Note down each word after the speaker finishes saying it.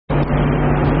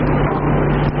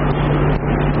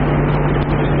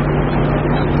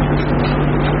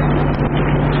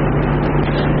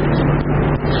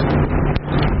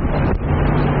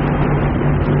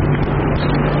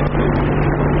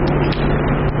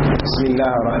بسم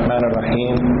الله الرحمن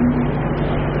الرحيم.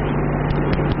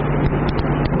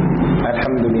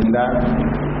 الحمد لله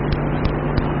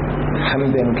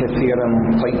حمدا كثيرا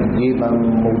طيبا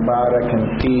مباركا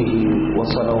فيه،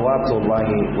 وصلوات الله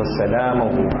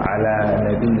وسلامه على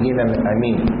نبينا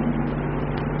الأمين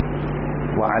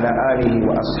وعلى آله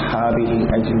وأصحابه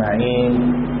أجمعين.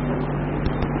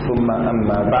 ثم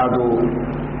أما بعد،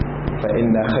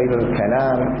 فإن خير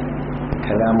الكلام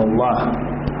كلام الله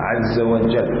عز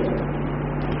وجل،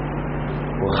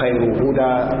 وخير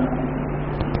هدى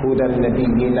هدى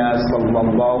نبينا صلى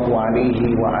الله عليه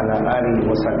وعلى آله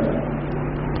وسلم،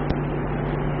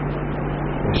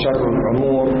 وشر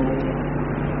الأمور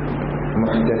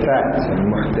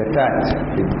محدثات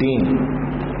في الدين،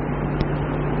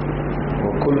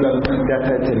 وكل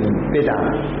محدثة بدعة،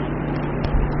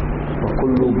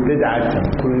 وكل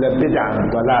بدعة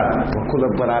ضلالة، وكل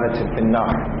ضلالة في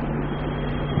النار.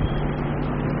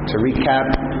 To recap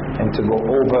and to go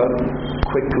over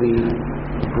quickly,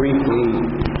 briefly,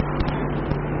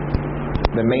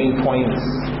 the main points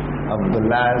of the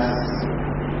last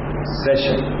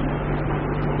session.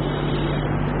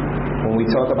 When we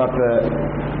talk about the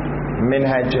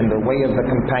minhaj and the way of the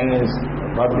companions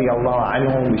radiyallahu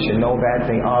anhum, we should know that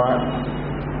they are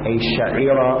a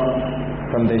sha'ira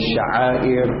from the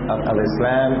sha'air of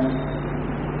al-Islam,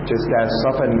 just as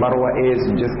Safa and Marwa is,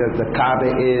 and just as the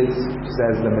Kaaba is, just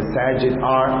as the masajid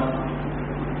are.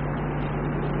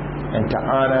 And to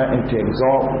honor and to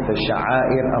exalt the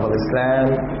sha'air of Islam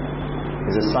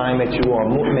is a sign that you are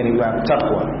mu'min, you have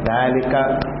taqwa. ذَلِكَ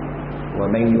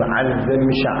وَمَنْ يُعَذِّمْ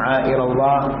شَعَائِرَ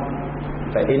اللَّهِ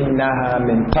فَإِنَّهَا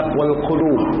مِنْ تَقْوَى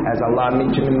الْقُلُوبِ, as Allah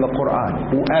mentioned in the Quran.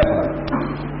 Whoever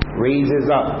raises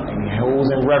up and he holds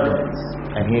in reverence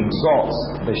and he exalts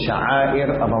the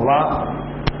sha'air of Allah,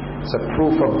 it's a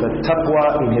proof of the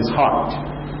taqwa in his heart.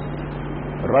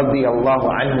 Radiyallahu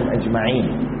anhum ajma'een.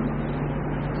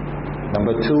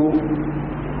 Number two,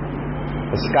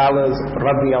 the scholars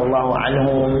radiyallahu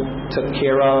anhum took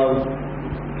care of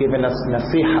giving us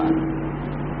nasiha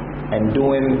and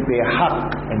doing their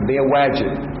haqq and their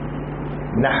wajib.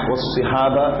 Nahwa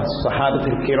as-sahaba, as-sahabat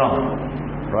al-kiram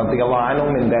radiyallahu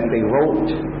anhum, in that they wrote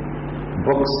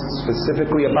books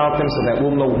specifically about them so that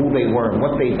we'll know who they were and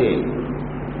what they did.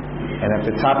 And at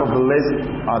the top of the list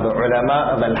are the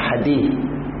ulama of al-hadith.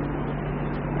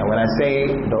 And when I say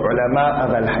the ulama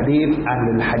of al-hadith,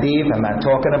 Ahlul Hadith, I'm not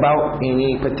talking about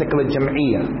any particular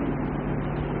jam'iyyah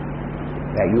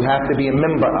that you have to be a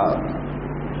member of.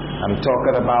 I'm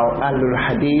talking about Ahlul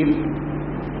Hadith,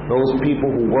 those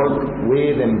people who work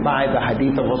with and by the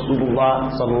hadith of Rasulullah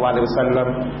sallallahu alaihi wasallam,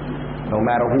 no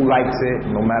matter who likes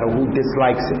it, no matter who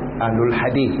dislikes it. Ahlul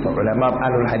Hadith, the ulama of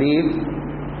Ahlul Hadith,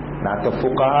 not the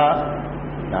fuqaha,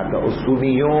 not the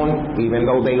usuliyun, even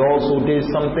though they also did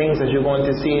some things as you're going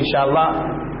to see inshallah,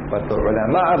 but the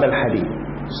ulama of al-hadith,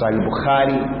 Sahih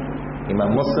Bukhari,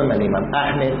 Imam Muslim and Imam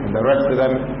Ahmed and the rest of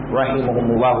them,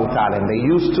 rahimahumullah ta'ala. And they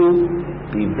used to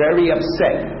be very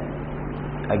upset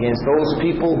against those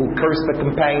people who cursed the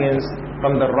companions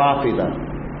from the Rafida,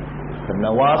 the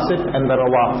Nawasib and the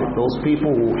Rawafid, those people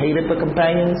who hated the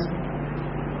companions,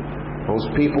 those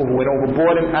people who went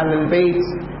overboard in Ahlul Bayt,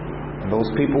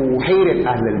 those people who hated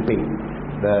Ahlul Bayt.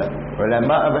 The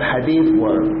ulama of hadith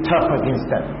were tough against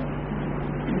them.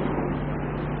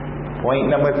 Point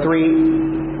number three,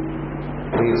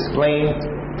 we explained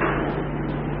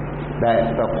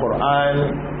that the Quran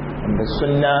and the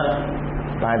Sunnah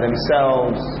by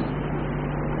themselves,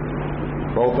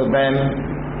 both of them,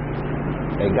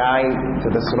 they guide to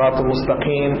the Sirat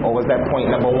al-Mustaqim. Or was that point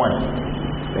number one?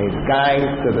 They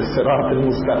guide to the Sirat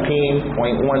al-Mustaqim.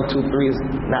 Point 1, 2, 3 is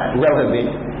not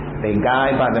relevant. They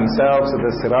guide by themselves to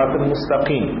the Sirat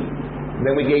al-Mustaqim.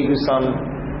 Then we gave you some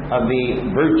of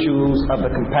the virtues of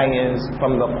the companions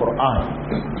from the Quran.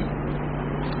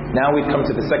 Now we come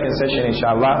to the second session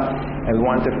inshallah, and we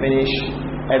want to finish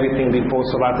everything before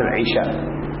Salat al-Isha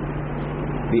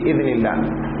bi-idhnillah.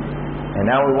 And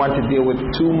now we want to deal with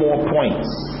two more points.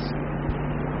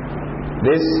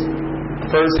 This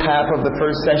first half of the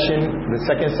first session, the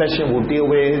second session will deal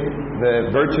with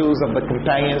the virtues of the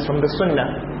companions from the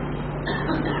Sunnah.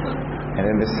 And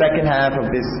in the second half of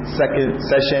this second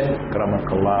session,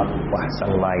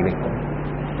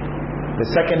 the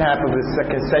second half of the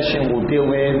second session will deal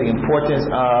with the importance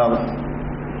of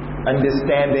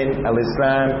understanding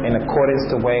al-Islam in accordance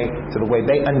to the way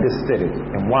they understood it,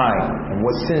 and why, and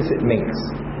what sense it makes,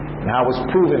 and how it's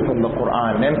proven from the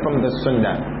Quran and from the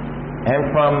Sunnah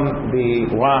and from the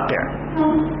waqi'.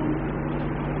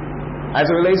 As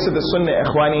it relates to the Sunnah,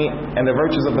 Ikhwani, and the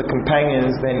virtues of the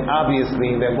companions, then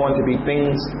obviously there are going to be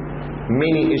things,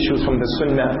 many issues from the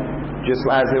Sunnah just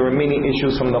as there were many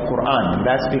issues from the Quran.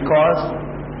 That's because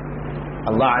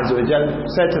Allah Azza wa Jal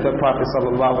said to the Prophet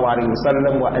sallallahu alaihi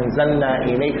wasallam, وَأَنزَلْنَا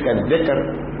إِلَيْكَ الذِّكْرَ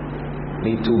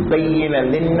لِتُبَيِّنَ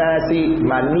لِلنَّاسِ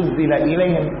مَا نُزِّلَ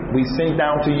إِلَيْهِمْ. We sent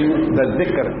down to you the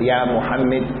dhikr, Ya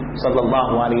Muhammad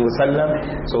sallallahu alaihi wasallam,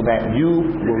 so that you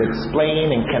will explain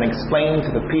and can explain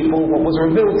to the people what was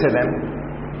revealed to them.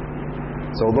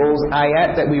 So those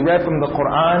ayat that we read from the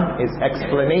Quran, its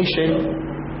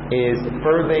explanation is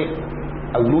further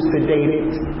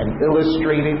elucidated and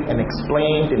illustrated and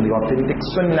explained in the authentic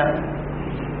sunnah.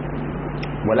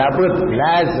 Walabud,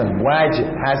 lazim,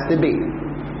 wajib, has to be.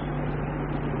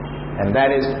 And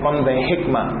that is from the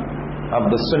hikmah of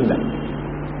the sunnah.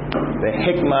 The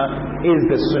hikmah is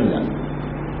the sunnah.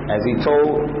 As he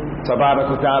told Tabarak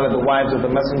wa Ta'ala, the wives of the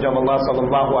Messenger of Allah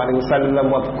sallallahu alayhi wa sallam,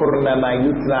 وَذْكُرْنَ مَا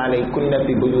يُتْلَى عَلَيْكُنَّ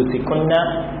فِي بُيُوتِكُنَّ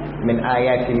مِنْ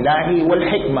آيَاتِ اللَّهِ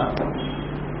وَالْحِكْمَةِ.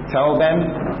 Tell them,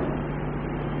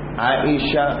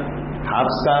 Aisha,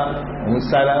 Hafsa,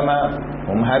 Salama,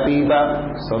 Habiba,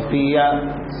 Safiya,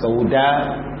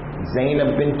 Sauda,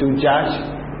 Zainab bintu Jash,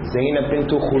 Zainab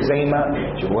bintu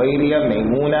Khuzaima, Juwayriya,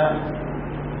 Maymuna.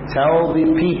 Tell the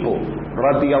people,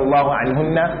 radiyallahu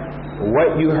anhunna,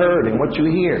 what you heard and what you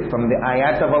hear from the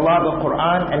ayat of Allah, the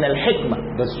Quran, and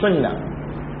al-hikmah, the sunnah,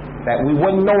 that we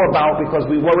wouldn't know about because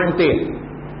we weren't there.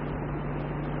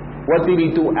 What did he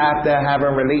do after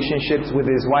having relationships with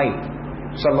his wife,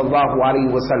 sallallahu alaihi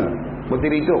wasallam? What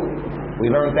did he do? We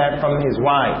learned that from his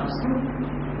wives.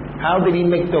 How did he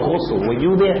make the ghusl? Were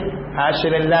you there? Hasha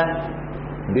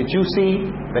lillah. Did you see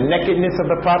the nakedness of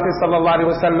the Prophet sallallahu alaihi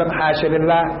wasallam? Hasha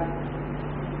lillah.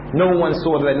 No one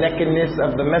saw the nakedness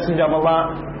of the Messenger of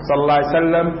Allah sallallahu alaihi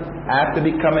wasallam after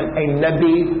becoming a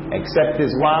Nabi except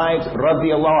his wives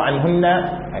radiyallahu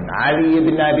anhunna and Ali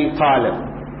ibn Abi Talib,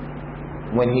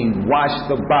 when he washed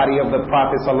the body of the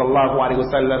Prophet sallallahu alaihi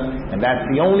wasallam, and that's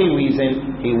the only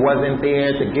reason he wasn't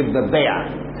there to give the bay'ah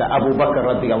to Abu Bakr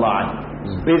radiyallahu anhu.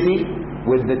 He was busy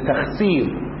with the takhseer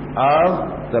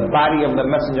of the body of the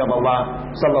Messenger of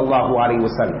Allah sallallahu alaihi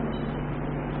wasallam.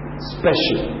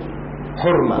 Special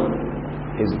hurma,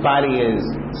 his body is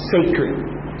sacred,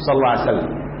 sallallahu alaihi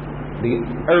wasallam. The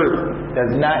earth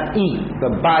does not eat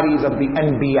the bodies of the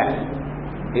anbiya.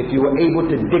 If you were able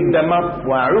to dig them up,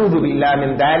 wa'udhu billah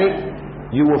min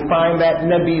dhalik, you will find that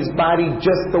Nabi's body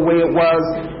just the way it was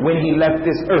when he left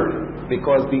this earth,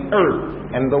 because the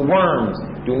earth and the worms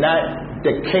do not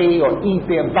decay or eat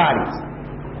their bodies.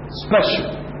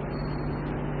 Special.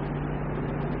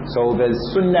 So the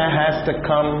sunnah has to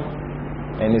come,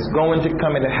 and it's going to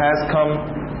come, and it has come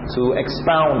to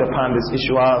expound upon this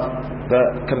issue of the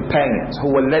companions.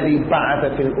 هُوَ الَّذِي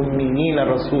بَعَثَ فِي الْأُمِّيِّينَ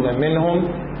رَسُولًا مِّنْهُمْ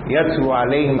يَتْلُو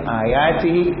عَلَيْهِمْ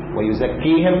آيَاتِهِ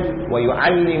وَيُزَكِّيهِمْ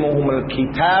وَيُعَلِّمُهُمُ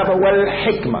الْكِتَابَ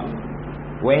وَالْحِكْمَةَ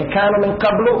وَإِنْ كَانُوا مِنْ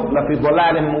قَبْلُ لَفِي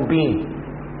ضَلَالٍ مُبِينٍ.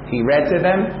 He read to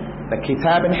them the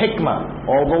kitab and hikmah,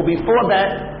 although before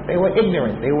that they were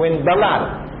ignorant, they were in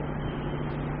dalal.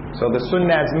 So the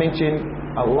sunnah has mentioned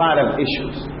a lot of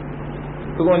issues.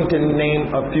 We're going to name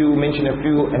a few, mention a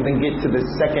few, and then get to the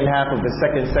second half of the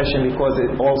second session, because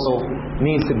it also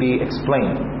needs to be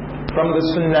explained. From the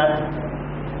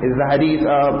sunnah is the hadith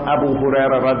of Abu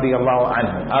Hurairah radiyallahu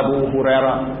anhu. Abu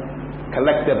Hurairah,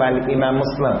 collected by Imam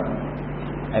Muslim,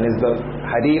 and is the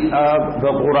hadith of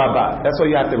the ghuraba. That's all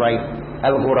you have to write,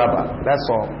 al-ghuraba. That's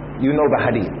all. You know the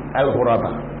hadith,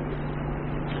 al-ghuraba.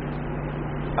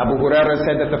 Abu Hurairah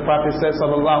said that the Prophet said,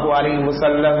 sallallahu alaihi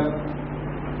wasallam,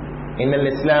 إن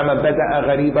الإسلام بدأ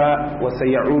غريبا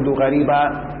وسيعود غريبا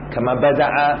كما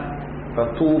بدأ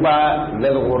فطوبى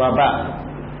للغرباء.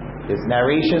 This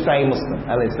narration, Sahih Muslim.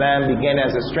 Al-Islam began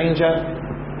as a stranger,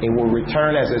 it will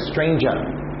return as a stranger.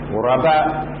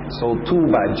 Ghuraba, so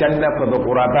tuba, Jannah for the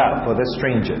ghuraba, for the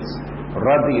strangers.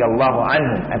 Radiyallahu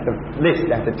anhum, at the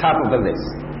list, at the top of the list.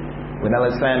 When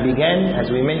Al-Islam began, as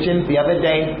we mentioned the other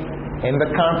day in the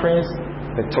conference,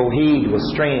 the Tawheed was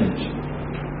strange.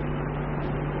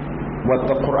 What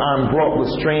the Quran brought was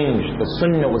strange. The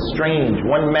Sunnah was strange.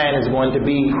 One man is going to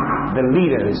be the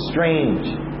leader. It's strange.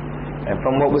 And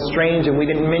from what was strange, and we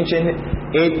didn't mention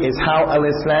it, is how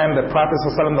Al-Islam, the Prophet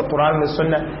ﷺ, the Quran and the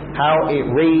Sunnah, how it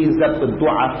raised up the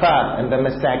du'afa and the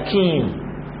masakeen.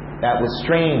 That was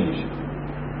strange.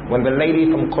 When the lady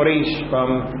from Quraysh,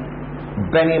 from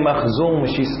Bani Makhzum,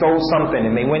 she stole something,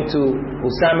 and they went to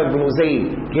Usama ibn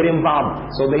Zayd, get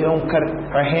involved so they don't cut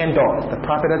her hand off. The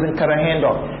Prophet doesn't cut her hand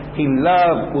off. He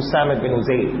loved Usama ibn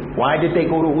Zayd. Why did they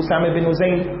go to Usama ibn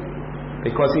Zayd?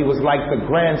 Because he was like the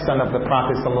grandson of the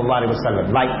Prophet sallallahu alaihi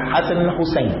wasallam, like Hassan and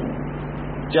Hussein,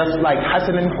 just like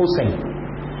Hassan and Hussein.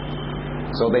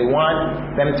 So they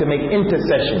want them to make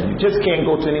intercession. You just can't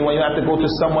go to anyone. You have to go to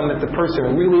someone that the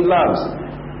person really loves.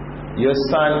 Your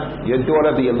son, your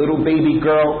daughter, your little baby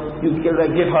girl, you give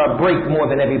her a break more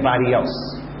than everybody else.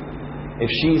 If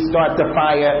she starts the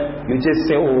fire, you just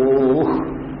say, oh.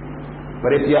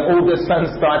 But if your older son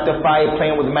starts the fire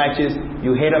playing with matches,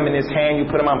 you hit him in his hand, you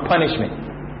put him on punishment.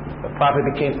 The Prophet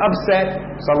became upset,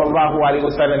 sallallahu alaihi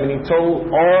wasallam, and he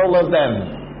told all of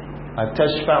them,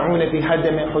 أَتَشْفَعُونَ بِحَدٍ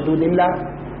مِنْ حُدُودِ اللَّهِ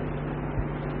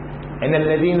إِنَّ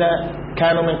الَّذِينَ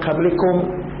كَانُوا مِنْ قَبْلِكُمْ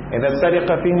إِذَا سَرِقَ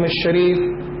فِيهِمُ الشَّرِيفُ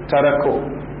تَرَكُوا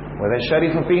وَإِذَا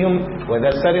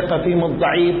سَرِقَ فِيهِمُ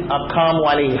الضَّعِيفُ أَقَامُوا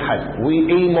عَلَيْهِ حَدٍّ. We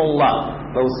aim Allah.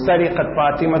 لو سرقت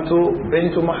فاطمة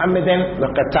بنت محمد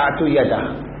لقطعت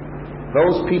يدها.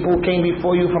 Those people who came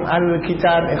before you from Ahlul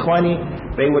Kitab, Ikhwani,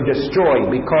 they were destroyed,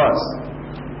 because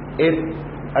if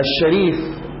a sharif,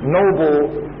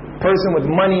 noble person with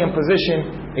money and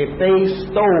position, if they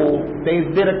stole, they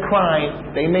did a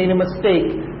crime, they made a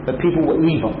mistake, the people would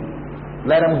leave them,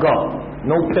 let them go,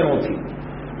 no penalty.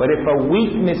 But if a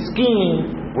weak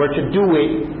miskin were to do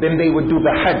it, then they would do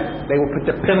the had. They would put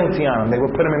the penalty on them. They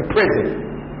would put them in prison.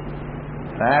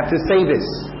 I have to say this.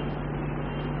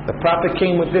 The Prophet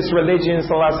came with this religion,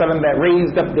 sallallahu alaihi wasallam, that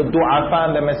raised up the du'afa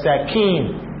and the masakeen.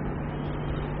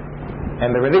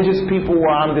 And the religious people who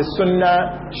are on the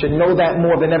sunnah should know that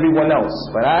more than everyone else.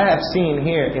 But I have seen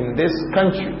here in this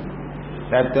country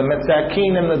that the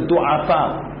masakeen and the du'afa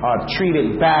are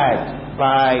treated bad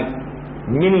by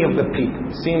many of the people.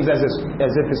 It seems as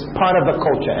if it's part of the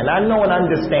culture. And I know and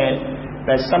understand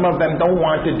that some of them don't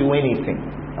want to do anything.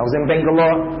 I was in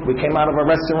Bangalore. We came out of a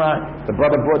restaurant. The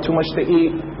brother brought too much to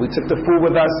eat. We took the food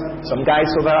with us. Some guy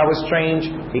saw that I was strange.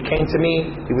 He came to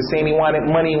me. He was saying he wanted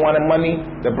money.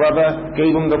 The brother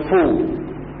gave him the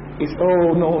food. He said,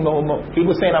 oh, no. He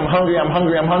was saying, I'm hungry.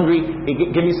 He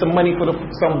give me some money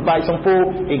buy some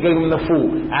food. He gave him the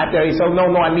food. After he said, no,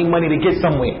 I need money to get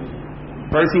somewhere.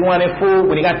 First he wanted food.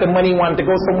 When he got the money, he wanted to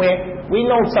go somewhere. We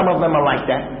know some of them are like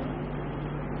that.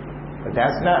 But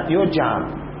that's not your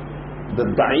job. The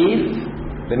da'if,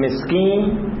 the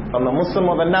miskin, from the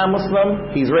Muslim or the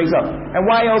non-Muslim, he's raised up. And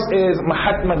why else is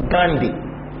Mahatma Gandhi?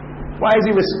 Why is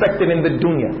he respected in the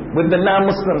dunya with the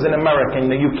non-Muslims in America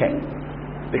and the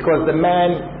UK? Because the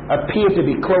man appeared to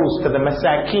be close to the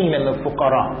masakeen and the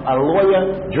fuqara. A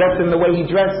lawyer dressed in the way he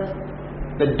dressed,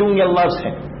 the dunya loves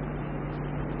him.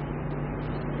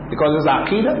 Because it's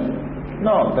aqidah?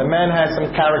 No, the man has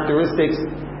some characteristics,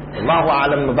 Allahu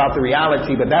alam about the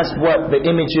reality, but that's what the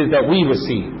image is that we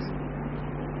received.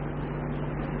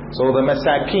 So the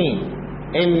masakeen,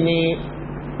 inni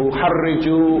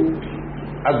uharriju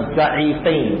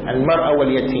ad-da'ifain al-mar'a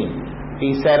wal-yatim.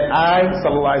 He said, I,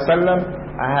 sallallahu alaihi wasallam,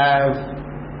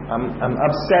 I'm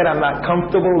upset, I'm not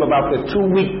comfortable about the two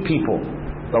weak people,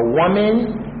 the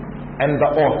woman and the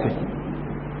orphan.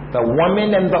 The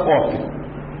woman and the orphan.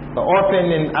 The orphan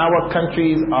in our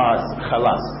countries are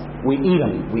khalas. We eat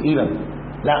them.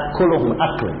 La kuluhum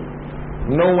aklan.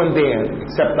 No one there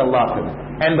except Allah.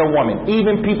 And the woman.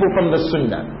 Even people from the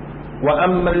sunnah.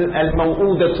 وَأَمَّا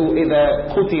الْمَوْءُودَةُ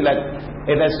إِذَا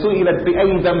سُئِلَتْ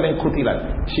بِأَيِّ ذَنْبٍ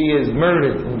قُتِلَتْ. She is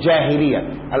murdered in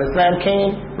Jahiliyyah. Al-Islam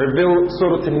came, revealed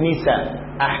Surah An-Nisa.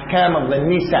 Ahkam of the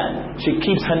Nisa. She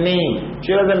keeps her name.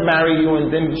 She doesn't marry you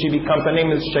and then she becomes, her name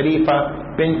is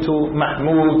Sharifa bintu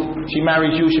Mahmud. She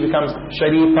marries you, she becomes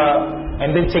Sharifa,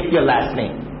 and then take your last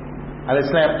name.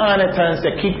 Al-Islam honored her and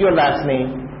said, keep your last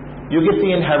name. You get the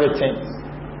inheritance.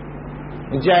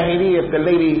 In Jahiliyyah, if the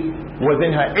lady was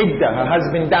in her iddah, her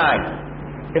husband died.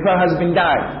 If her husband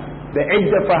died, the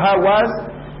iddah for her was,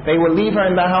 they would leave her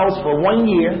in the house for 1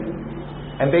 year,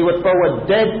 and they would throw a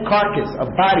dead carcass, a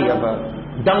body of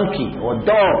a donkey or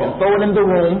dog, and throw it in the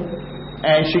room,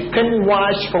 and she couldn't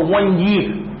wash for 1 year,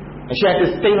 and she had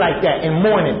to stay like that in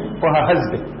mourning for her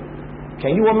husband.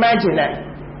 Can you imagine that?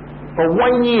 For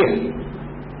 1 year.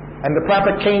 And the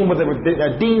Prophet came with a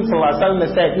deen, sallallahu alaihi wasallam,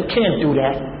 that said, you can't do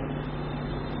that.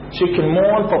 She can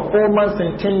mourn for 4 months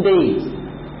and 10 days.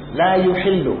 لا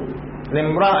يحل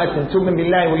لامرأة تؤمن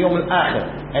بالله واليوم الآخر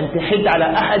أن تحد على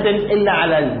أحد إلا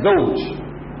على الزوج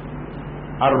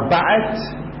 4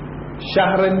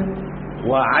 شهر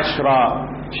وعشرة.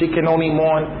 She can only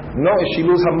mourn. No, if she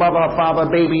loses her mother, her father,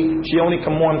 baby, she only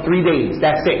can mourn 3 days.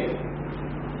 That's it.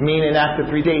 Meaning after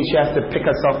 3 days she has to pick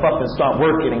herself up and start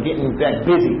working and getting that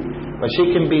busy. But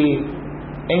she can be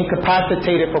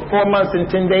incapacitated for 4 months and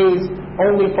 10 days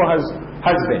only for her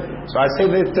husband. So I say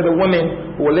this to the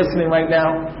women who are listening right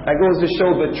now. That goes to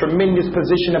show the tremendous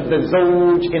position of the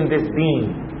zawj in this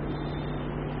deen.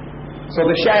 So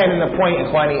the shahid and the point,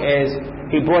 Ikhwani, is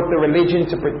he brought the religion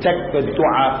to protect the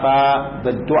du'afa,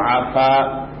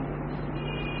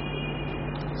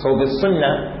 So the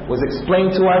sunnah was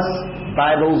explained to us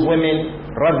by those women,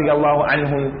 radiallahu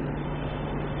anhum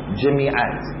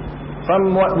jami'at.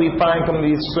 From what we find from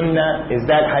the sunnah is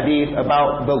that hadith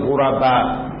about the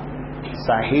ghuraba,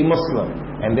 Sahih Muslim.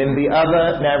 And then the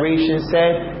other narration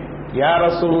said, Ya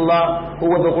Rasulullah, who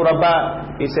are the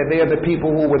ghuraba? He said, they are the people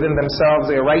who within themselves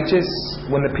they are righteous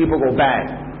when the people go bad.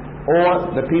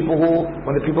 Or the people who,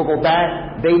 when the people go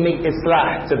bad, they make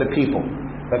islah to the people.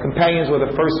 The companions were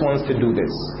the first ones to do this.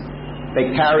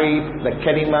 They carried the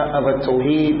kalima of a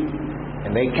tawheed,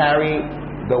 and they carried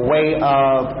the way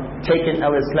of taking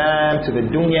al-Islam to the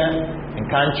dunya. And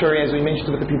contrary, as we mentioned,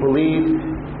 what the people believe,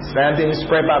 Islam didn't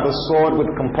spread by the sword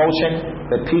with compulsion.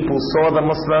 The people saw the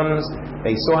Muslims,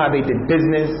 they saw how they did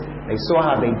business, they saw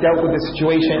how they dealt with the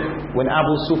situation. When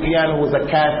Abu Sufyan, who was a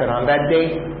kafir on that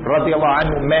day, radiallahu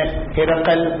anhu, met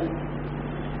Hiraqal,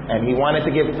 and he wanted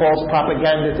to give false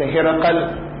propaganda to Hiraqal.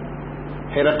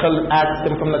 Hiraqal asked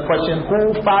him from the question,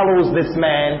 who follows this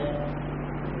man?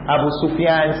 Abu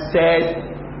Sufyan said,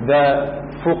 the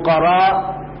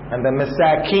fuqara and the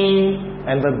masakin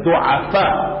and the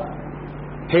du'afa.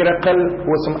 Hiraqal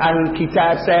was from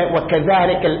Al-Kitab said,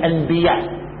 وَكَذَلِكَ الْأَنْبِيَاءِ.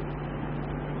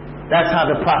 That's how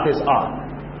the prophets are.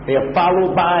 They are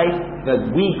followed by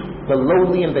the weak, the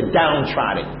lowly, and the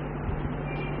downtrodden.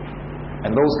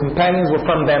 And those companions were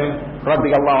from them,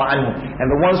 radiallahu anhu. And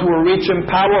the ones who were rich and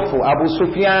powerful, Abu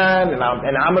Sufyan and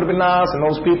Amr bin As and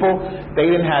those people, they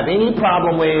didn't have any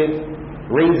problem with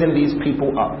raising these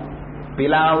people up.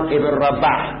 Bilal ibn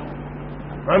Rabah.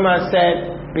 Umar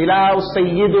said, Bilal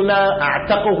Sayyiduna,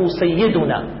 a'taqahu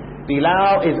Sayyiduna.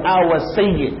 Bilal is our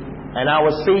Sayyid, and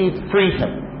our Sayyid freed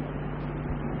him.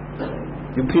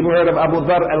 You people heard of Abu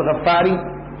Dhar al-Ghaffari?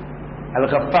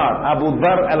 Al-Ghaffar. Abu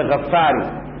Dhar al-Ghaffari.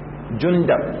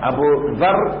 Jundab. Abu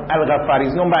Dhar al-Ghaffari.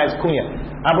 He's known by his kunya.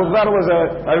 Abu Dhar was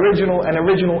an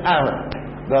original Arab.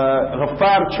 The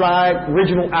Ghaffar tribe,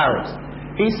 original Arabs.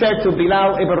 He said to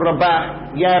Bilal ibn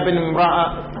Rabah, Ya bin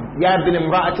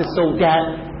Imra'at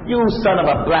al-Sawdat, you son of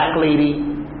a black lady.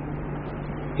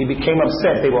 He became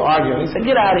upset. They were arguing. He said,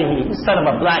 get out of here, you son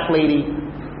of a black lady.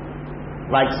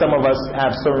 Like some of us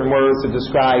have certain words to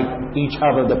describe each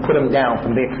other to put them down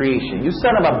from their creation. You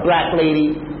son of a black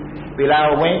lady.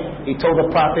 Bilal went, he told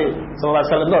the Prophet,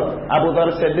 look, Abu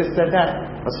Dhar said this, said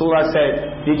that. Rasulullah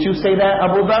said, did you say that,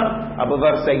 Abu Dhar? Abu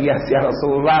Dhar said, yes, Ya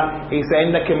Rasulullah. He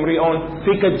said, innaka imri'un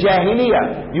fika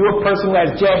jahiliyyah. You a person who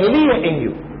has jahiliyyah in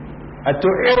you.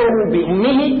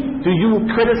 Do you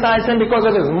criticize him because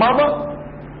of his mother?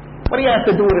 What do you have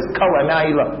to do with his color? Now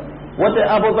he look. What did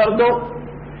Abu Dhar do?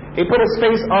 He put his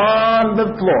face on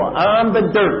the floor, on the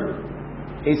dirt.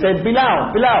 He said,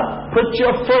 Bilal, put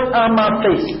your foot on my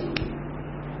face.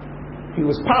 He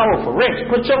was powerful, rich.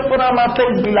 Put your foot on my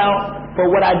face, Bilal,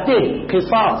 for what I did.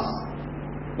 Qisas.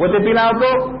 What did Bilal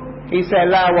do? He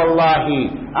said, La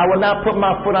wallahi, I will not put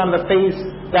my foot on the face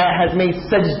that has made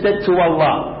sajda to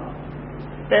Allah.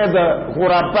 They're the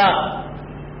ghuraba.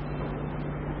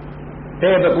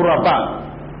 They're the ghuraba.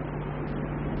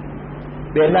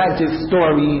 They're not just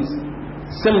stories,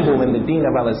 symbol in the deen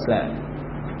of al-Islam.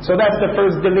 So that's the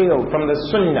first dalil from the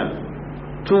sunnah.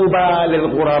 Tuba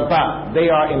lil ghuraba. They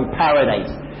are in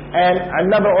paradise. And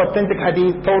another authentic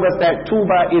hadith told us that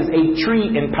Tuba is a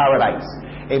tree in paradise.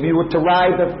 If you were to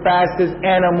ride the fastest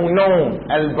animal known,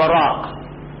 al-Baraq,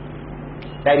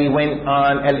 that he went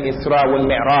on al-Isra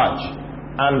wal-Mi'raj,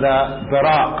 on the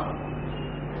Baraq.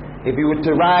 If you were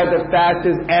to ride the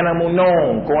fastest animal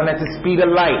known, going at the speed of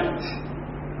light,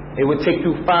 it would take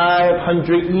you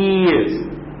 500 years.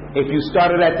 If you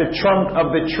started at the trunk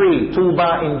of the tree,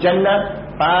 Tuba in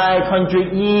Jannah,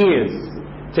 500 years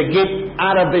to get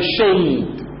out of the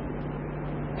shade.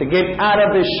 To get out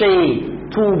of the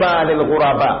shade, Tuba lil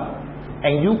ghuraba.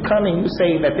 And you come and you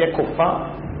say that they're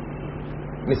kuffar.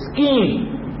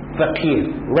 Miskin,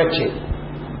 faqir, wretched.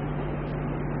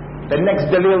 The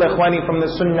next dalil, ikhwani, from the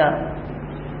sunnah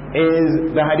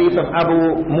is the hadith of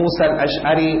Abu Musa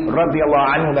al-Ash'ari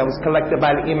radiallahu anhu that was collected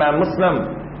by Imam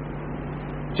Muslim.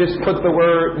 Just put the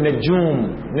word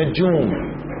najum.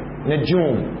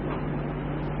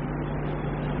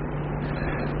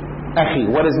 Akhi,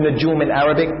 what is najum in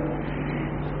Arabic?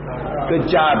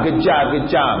 Good job.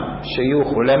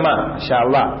 Shayukh, ulama,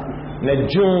 inshallah.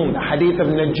 Najum, hadith of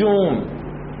najum.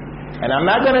 And I'm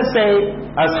not going to say,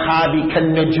 Ashabi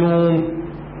kan najum.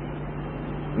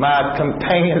 My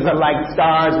companions are like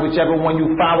stars. Whichever one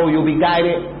you follow, you'll be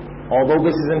guided. Although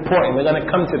this is important. We're going to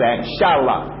come to that,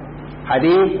 inshallah.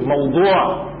 Hadith,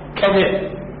 mawdu', kadhib.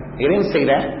 He didn't say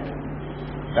that.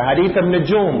 The hadith of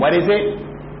najum, what is it?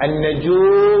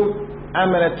 An-najum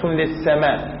amalatun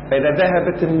lis-sama'. فإذا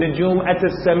ذهبت النجوم أتى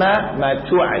السماء ما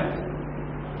توعد.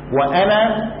 وأنا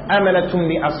أمنة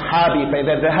لأصحابي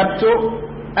فإذا ذهبت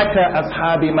أتى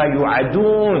أصحابي ما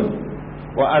يوعدون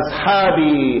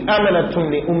وأصحابي أمنة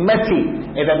لأمتي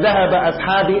إذا ذهب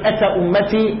أصحابي أتى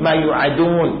أمتي ما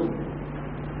يوعدون.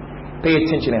 Pay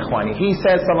attention, Ikhwani. He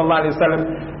says, sallallahu alayhi wa sallam,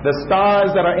 the stars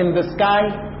that are in the sky,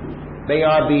 they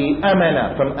are the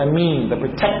amana from Amin, the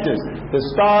protectors. The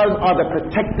stars are the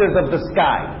protectors of the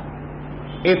sky.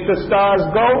 If the stars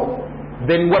go,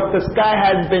 then what the sky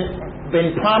has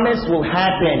been promised will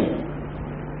happen.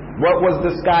 What was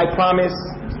the sky promised?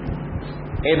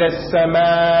 إِذَا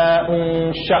السَّمَاءُ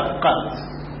انشَقَّتْ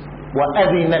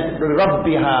وَأَذِنَتْ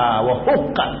لِرَبِّهَا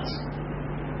وَحُقَّتْ.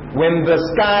 When the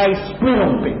sky split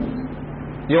open,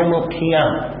 Yawm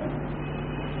al-Qiyamah,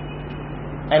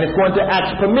 and it's going to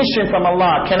ask permission from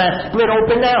Allah. Can I split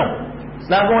open now? It's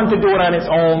not going to do it on its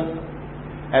own.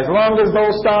 As long as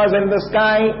those stars in the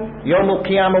sky, Yawm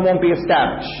al-Qiyamah won't be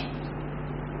established.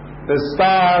 The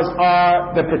stars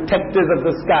are the protectors of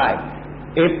the sky.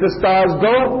 If the stars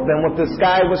go, then what the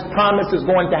sky was promised is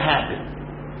going to happen.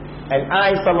 And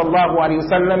I, sallallahu alaihi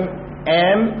wasallam,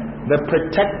 am the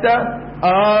protector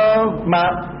of my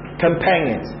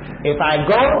companions. If I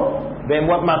go, then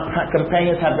what my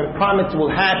companions have been promised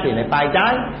will happen. If I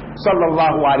die,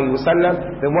 sallallahu alaihi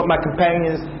wasallam, then what my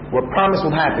companions were promised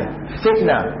will happen.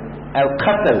 Fitna,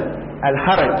 al-qatl,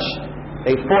 al-haraj,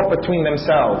 they fought between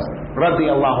themselves.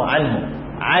 Radiyallahu anhum.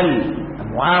 Ali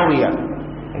and Muawiyah,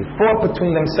 they fought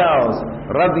between themselves.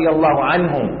 Radiyallahu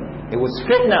anhum. It was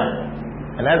fitna.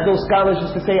 And as those scholars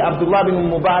used to say, Abdullah bin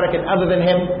Mubarak and other than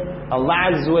him,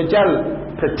 Allah Azza wa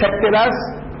Jal protected us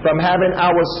from having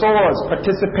our swords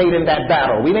participate in that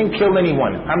battle. We didn't kill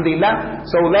anyone, alhamdulillah.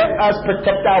 So let us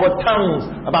protect our tongues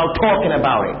about talking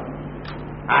about it.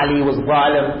 Ali was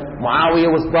zalim,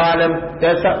 Muawiyah was zalim.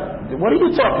 What are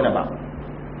you talking about?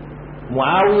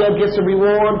 Muawiyah gets a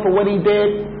reward for what he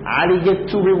did. Ali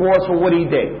gets 2 rewards for what he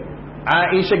did.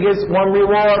 Aisha gets 1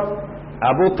 reward.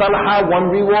 Abu Talha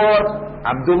 1 reward.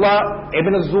 Abdullah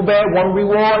ibn Zubayr 1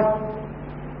 reward.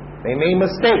 They made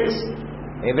mistakes.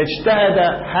 إذا اجتهد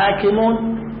حاكم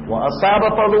وأصاب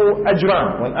فله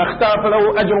أجران وإن أخطأ فله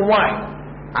أجر واحد.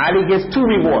 Ali gets 2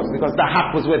 rewards because the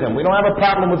haq was with him. We don't have a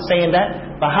problem with saying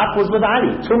that. The haq was with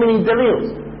Ali. Too many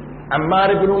dalils.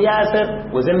 Ammar ibn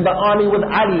Yasir was in the army with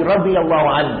Ali radiyallahu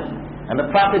anhu. And the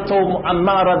Prophet told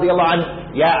Ammar radiyallahu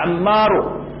anhu, Ya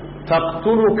Ammaru,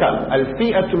 taqtuluka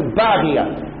al-fi'atu al-baghiya.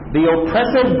 The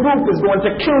oppressive group is going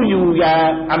to kill you,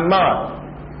 Ya Ammar.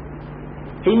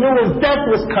 He knew his death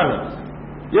was coming.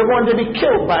 You're going to be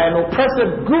killed by an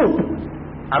oppressive group.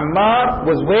 Ammar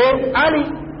was with Ali.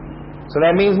 So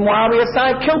that means Muawiyah's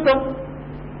side killed him.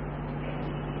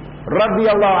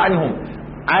 Radiyallahu anhum.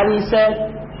 Ali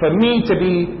said, for me to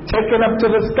be taken up to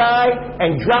the sky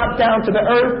and dropped down to the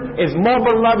earth is more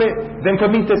beloved than for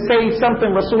me to say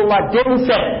something Rasulullah didn't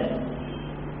say.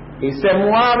 He said,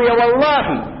 Muawiyah,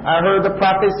 wallahi, I heard the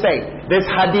Prophet say this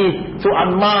hadith to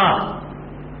Ammar,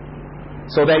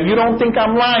 so that you don't think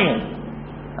I'm lying.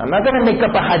 I'm not going to make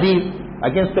up a hadith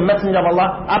against the Messenger of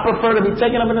Allah. I prefer to be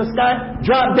taken up in the sky,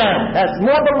 drop down. That's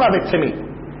more beloved to me.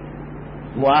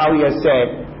 Muawiyah said,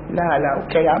 nah,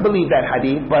 okay, I believe that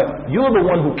hadith, but you're the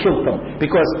one who killed them,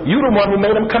 because you're the one who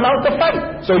made them come out to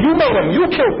fight. So you made them, you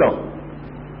killed them.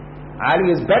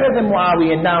 Ali is better than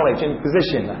Muawiyah in knowledge and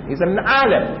position. He's an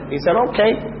alim. He said,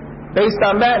 okay, based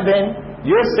on that then,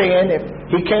 you're saying if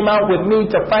he came out with me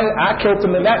to fight, I killed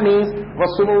him, and that means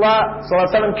Rasulullah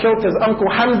ﷺ killed his uncle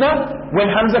Hamza when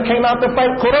Hamza came out to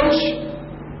fight Quraysh.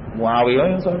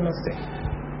 Muawiyah is on the same.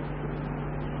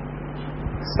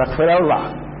 Astaghfirullah.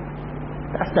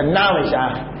 That's the knowledge.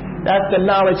 That's the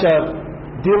knowledge of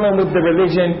dealing with the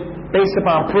religion based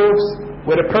upon proofs,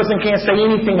 where the person can't say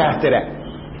anything after that.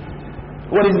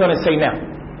 What he's going to say now?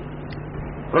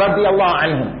 Radiyallahu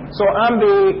anhum. So I'm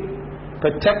the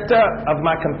protector of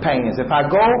my companions. If I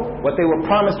go, what they were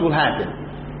promised will happen.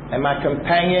 And my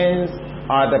companions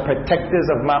are the protectors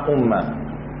of my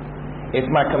ummah. If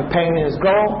my companions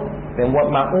go, then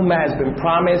what my ummah has been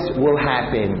promised will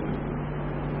happen.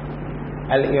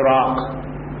 Al-Iraq,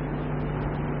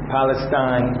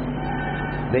 Palestine,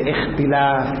 the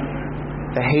ikhtilaf,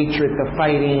 the hatred, the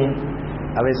fighting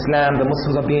of Islam, the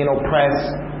Muslims are being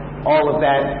oppressed, all of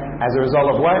that as a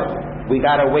result of what? We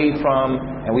got away from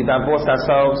and we divorced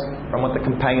ourselves from what the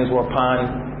companions were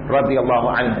upon,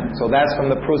 radiyallahu anhum. So that's from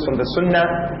the proofs from the sunnah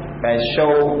that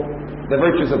show the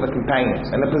virtues of the companions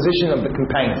and the position of the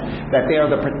companions, that they are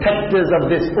the protectors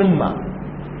of this ummah.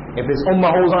 If this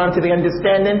ummah holds on to the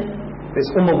understanding, this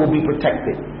ummah will be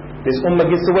protected. This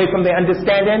ummah gets away from the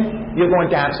understanding, you're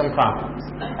going to have some problems,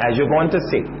 as you're going to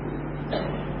see.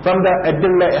 From the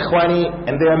adillah, ikhwani,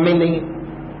 and there are many,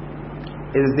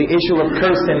 is the issue of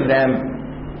cursing them.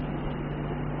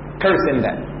 Cursing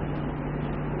them.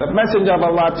 The Messenger of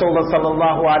Allah told us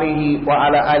sallallahu alayhi wa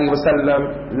ala alihi wa sallam,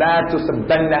 La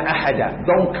tusabbanna ahada.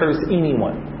 Don't curse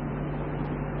anyone.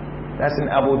 That's in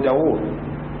Abu Dawood.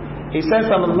 He says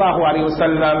sallallahu alayhi wa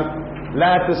sallam,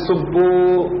 La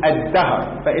tasubbu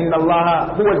ad-dahr, fa inna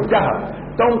Allah huwa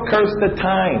ad-dahr. Don't curse the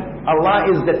time. Allah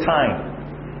is the time.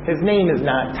 His name is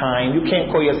not time. You can't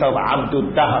call yourself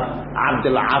Abdul Dahr,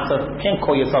 Abdul Asr. Can't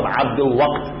call yourself Abdul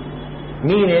Waqt.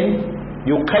 Meaning,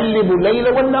 yuqallibu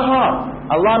layla wal nahar.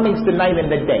 Allah makes the night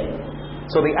and the day.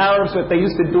 So the Arabs, what they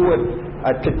used to do, if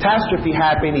a catastrophe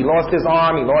happened, he lost his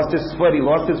arm, he lost his foot, he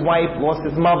lost his wife, lost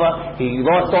his mother, he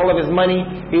lost all of his money,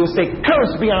 he would say,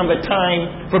 curse beyond the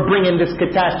time for bringing this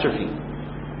catastrophe.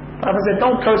 Prophet said,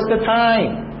 don't curse the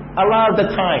time. Allah is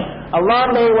the time.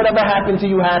 Allah made whatever happened to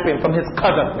you happen from His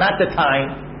qadr, not the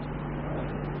time.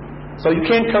 So you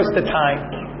can't curse the time.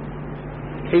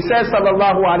 He says,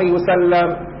 sallallahu alayhi wa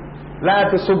sallam,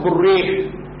 La tasubbu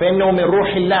ar-rih, fa innahu min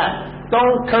ruhillah.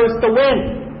 Don't curse the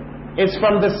wind. It's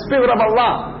from the Spirit of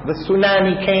Allah. The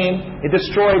tsunami came, it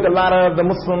destroyed a lot of the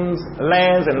Muslims'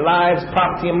 lands and lives,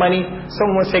 property and money.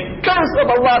 Someone said, curse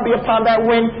of Allah be upon that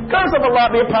wind, curse of Allah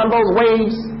be upon those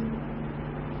waves.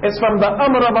 It's from the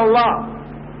Amr of Allah.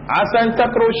 Asan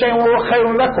takru shay'un wa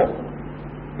khayrun lakum.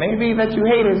 Maybe that you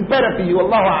hate is better for you,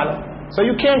 Allahu a'lam. So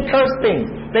you can't curse things.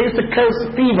 They used to curse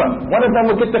fever. One of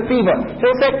them would get the fever.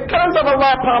 He'll say, curse of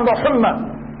Allah upon the humma.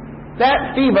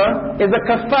 That fever is a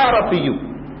kafara for you.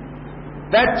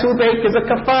 That toothache is a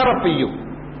kafara for you.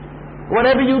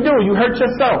 Whatever you do, you hurt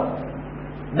yourself.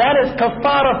 That is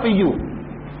kafara for you.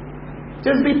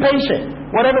 Just be patient.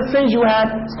 Whatever sins you have,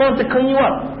 it's going to clean you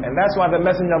up. And that's why the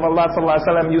Messenger of Allah sallallahu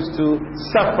alaihi wasallam used to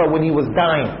suffer when he was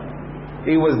dying.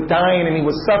 He was dying and he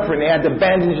was suffering. They had to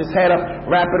bandage his head up,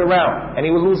 wrap it around, and he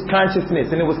would lose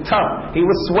consciousness, and it was tough. He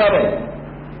was sweating.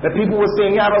 The people were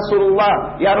saying, Ya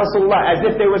Rasulullah, Ya Rasulullah, as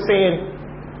if they were saying,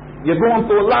 you're going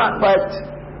through a lot, but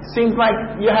it seems like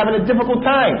you're having a difficult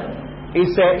time. He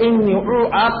said, Inni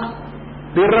u'aq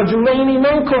bi rajulaini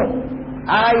minkum.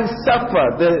 I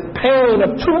suffer the pain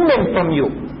of 2 men from you,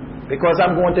 because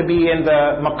I'm going to be in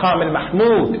the Maqam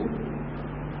al-Mahmud,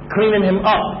 cleaning him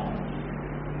up.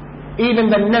 Even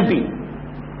the Nabi,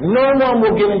 no one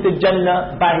will get into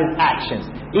Jannah by his actions.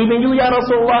 Even you, Ya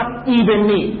Rasulullah, even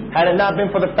me. Had it not been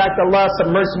for the fact that Allah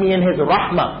submerged me in His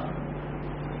rahmah.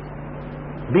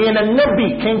 Being a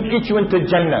Nabi can't get you into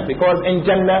Jannah, because in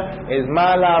Jannah is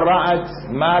ma la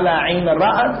ra'at, ma la 'ayn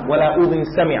ra'at, wa la udhun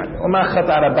sami'at, wa ma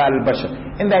khatara bal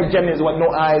al-bashar. In that Jannah is what no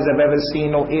eyes have ever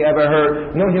seen, no ear ever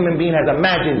heard, no human being has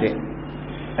imagined it.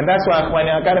 And that's why,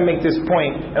 I got to make this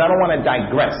point, and I don't want to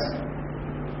digress.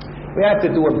 We have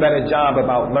to do a better job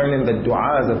about learning the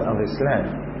du'as of Islam.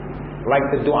 Like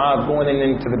the du'a of going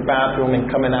into the bathroom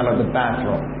and coming out of the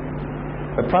bathroom.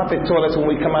 The Prophet told us when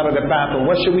we come out of the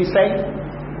bathroom, what should we say?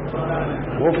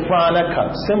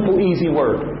 Ghufranaka. Simple, easy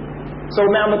word. So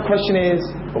now the question is,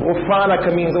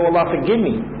 Ghufranaka means, oh Allah, forgive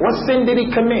me. What sin did he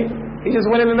commit? He just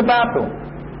went into the bathroom.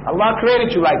 Allah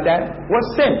created you like that. What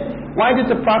sin? Why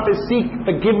did the Prophet seek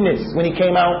forgiveness when he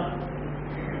came out?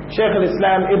 Shaykh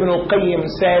al-Islam Ibn al-Qayyim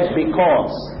says,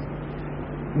 because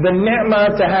the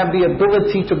ni'mah to have the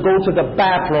ability to go to the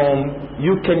bathroom,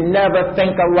 you can never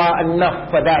thank Allah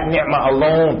enough for that ni'mah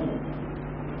alone.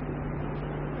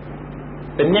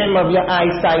 The ni'mah of your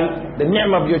eyesight, the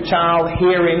ni'mah of your child,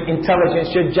 hearing,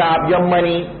 intelligence, your job, your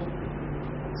money.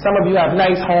 Some of you have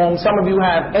nice homes, some of you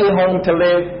have a home to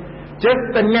live. Just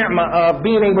the ni'mah of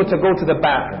being able to go to the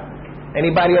bathroom.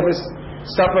 Anybody ever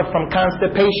suffer from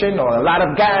constipation or a lot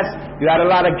of gas? You had a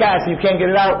lot of gas and you can't get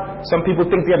it out. Some people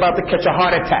think they're about to catch a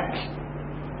heart attack.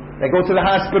 They go to the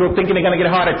hospital thinking they're going to get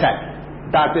a heart attack.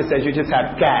 Doctor says you just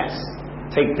have gas.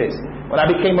 Take this. When I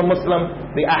became a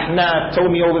Muslim, the Ahnaf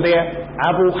told me over there,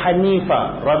 Abu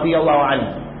Hanifa radiyallahu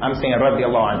anhu, I'm saying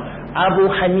radiyallahu anhu, Abu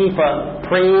Hanifa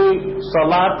prayed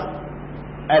salat,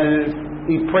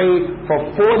 he prayed for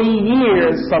 40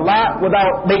 years salat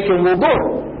without making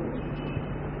wudu.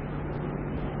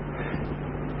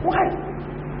 What?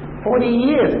 40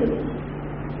 years.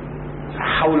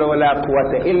 Hawla wa la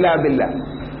quwwata illa billah.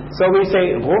 So we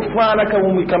say ghufranaka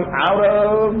when we come out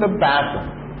of the bathroom.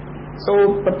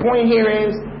 So the point here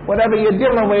is, whatever you're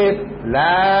dealing with,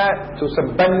 la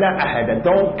tusabbanna ahada.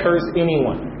 Don't curse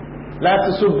anyone. La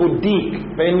tusubbu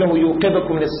dik, fa innahu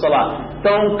yuqidukum lis-salah.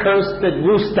 Don't curse the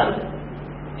rooster.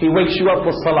 He wakes you up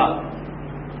for salah.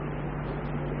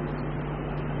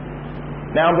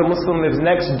 Now the Muslim lives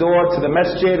next door to the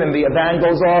masjid and the adhan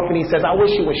goes off and he says, I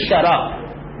wish you would shut up.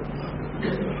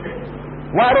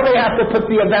 Why do they have to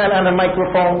put the adhan on a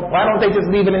microphone? Why don't they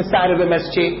just leave it inside of the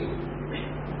masjid?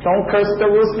 Don't curse the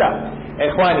rooster.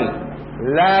 Ikhwani,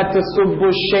 لا تسبوا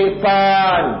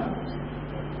الشيطان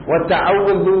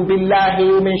وتعوذوا بالله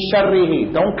من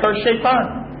شره. Don't curse shaitan.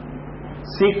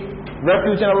 Seek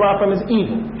refuge in Allah from his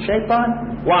evil.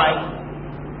 Shaitan, why?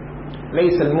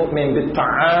 ليس المؤمن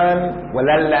بالطعان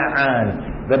ولا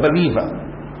اللعان. The believer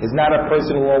is not a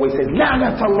person who always says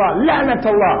La'natullah,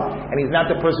 La'natullah, and he's not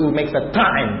the person who makes a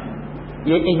time.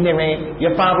 You're ignorant.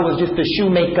 Your father was just a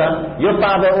shoemaker. Your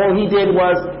father, all he did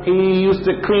was he used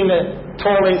to clean the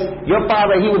toilets. Your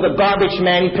father, he was a garbage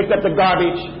man. He picked up the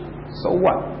garbage. So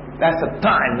what? That's a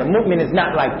time. The movement is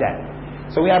not like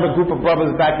that. So we have a group of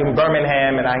brothers back in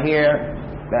Birmingham, and I hear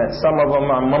that some of them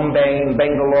are Mumbai and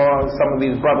Bangalore. Some of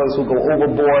these brothers who go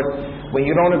overboard. When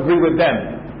you don't agree with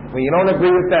them,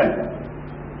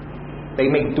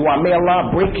 they make dua. May Allah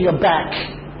break your back.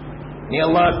 May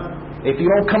Allah. If you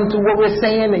don't come to what we're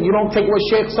saying and you don't take what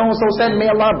Sheikh so-and-so said, may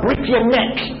Allah break your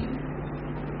neck.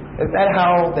 Is that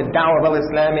how the da'wah of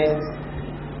Islam is?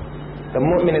 The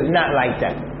movement is not like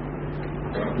that.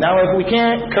 Now if we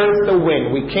can't curse the wind,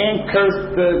 we can't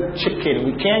curse the chicken,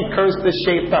 we can't curse the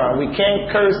shaitan, we can't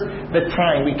curse the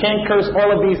time, we can't curse all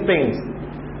of these things,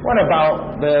 what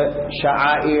about the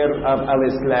sha'air of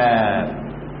al-Islam?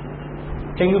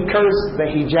 Can you curse the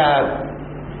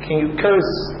hijab? Can you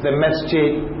curse the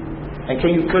masjid? And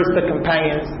can you curse the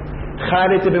companions?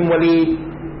 Khalid ibn Walid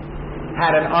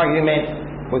had an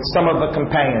argument with some of the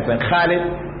companions, and Khalid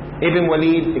ibn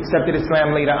Walid accepted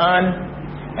Islam later on,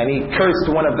 and he cursed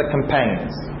one of the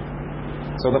companions.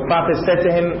 So the Prophet said to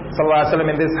him, sallallahu alaihi wasallam,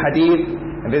 in this hadith,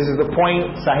 and this is the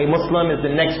point, Sahih Muslim is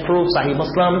the next proof, Sahih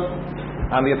Muslim,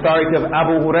 on the authority of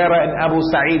Abu Huraira and Abu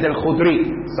Sa'id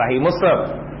al-Khudri, Sahih Muslim.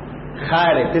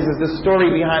 Khalid, this is the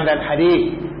story behind that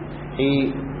hadith.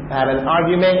 He had an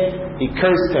argument, he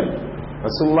cursed him.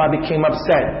 Rasulullah became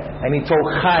upset, and he told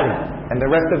Khalid and the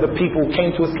rest of the people who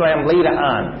came to Islam later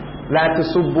on, لا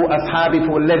تسبوا أصحابي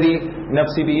فوالذي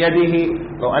نفسي بيده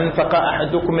لو أنفق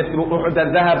أحدكم مثل أحد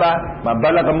الذهب ما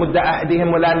بلغ مد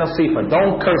أحدهم ولا نصيفا.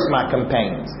 Don't curse my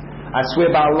companions. I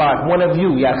swear by Allah, if one of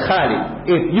you, Ya Khalid,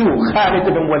 if you, Khalid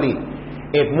ibn Walid,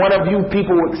 if one of you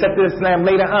people who accepted Islam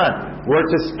later on were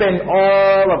to spend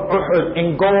all of Uhud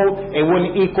in gold, it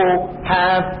wouldn't equal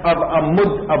half of a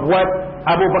mud of what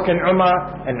Abu Bakr and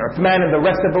Umar and Uthman and the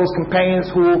rest of those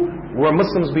companions who were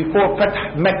Muslims before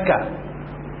Fath Mecca.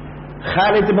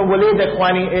 Khalid ibn Walid,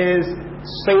 Ikhwani, is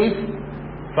safe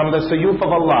from the suyuf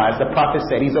of Allah, as the Prophet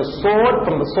said. He's a sword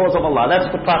from the swords of Allah. That's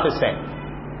what the Prophet said.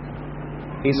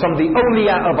 He's from the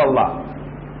awliya of Allah.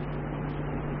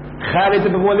 Khalid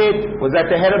ibn Walid was at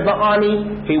the head of the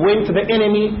army. He went to the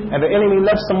enemy, and the enemy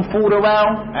left some food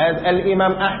around, as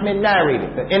Al-Imam Ahmed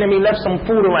narrated. The enemy left some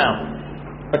food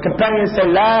around. The companion said,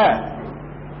 La,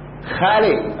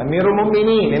 Khalid, Amir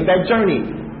al-Mu'mineen, in that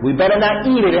journey, we better not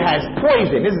eat it. It has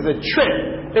poison. This is a trick.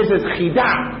 This is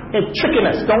khida'. It's tricking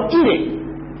us. Don't eat it.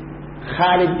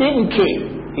 Khalid didn't care.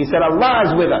 He said, Allah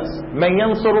is with us. Man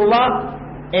yansurullah,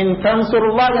 in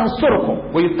tansurullah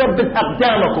yansurukum. Wa yuthabbit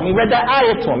aqdamakum. He read that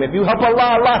ayat to him. If you help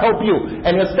Allah, Allah help you.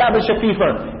 And you establish a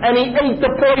fifa. And he ate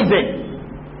the poison.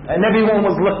 And everyone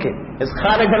was looking. Is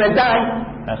Khalid going to die?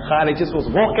 And Khalid just was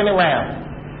walking around.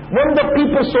 When the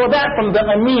people saw that from the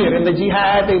Amir in the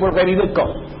jihad, they were ready to go.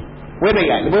 Where they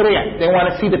at? Where they at? They want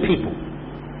to see the people.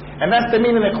 And that's the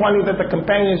meaning, Ikhwani, that the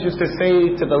companions used to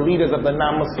say to the leaders of the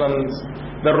non-Muslims.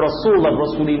 The Rasul of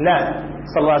Rasulillah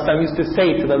sallallahu alaihi wasallam used to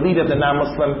say to the leader of the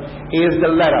non-Muslim, here's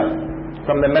the letter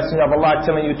from the Messenger of Allah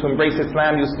telling you to embrace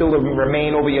Islam, you still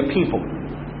remain over your people.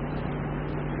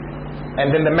 And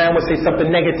then the man would say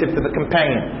something negative to the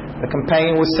companion. The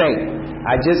companion would say,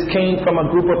 I just came from a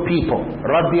group of people,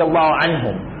 radiyallahu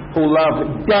anhum, who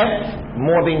love death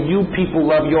more than you people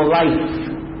love your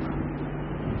life.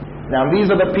 Now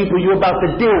these are the people you're about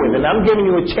to deal with, and I'm giving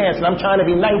you a chance, and I'm trying to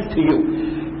be nice to you.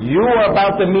 You are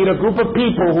about to meet a group of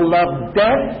people who love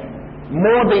death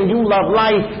more than you love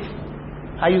life.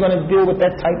 How are you going to deal with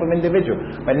that type of individual?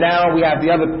 But now we have the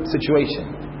other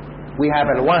situation. We have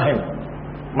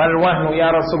al-wahn. Mal al-wahn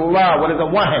ya Rasulullah. What is a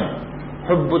wahn?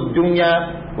 Hubb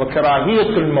ad-dunya wa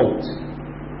karahiyatul maut.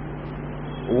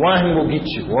 Wahn will get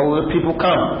you. All the people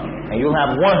come, and you'll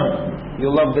have wahn.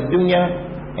 You'll love the dunya,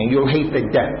 and you'll hate the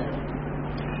death.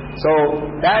 So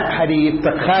that hadith,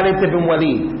 the Khalid ibn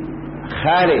Walid,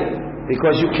 Khalid,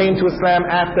 because you came to Islam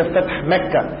after Fath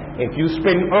Mecca, if you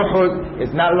spend Uhud,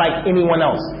 it's not like anyone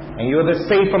else, and you're the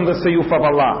safe from the suyuf of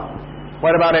Allah.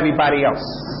 What about everybody else?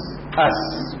 Us.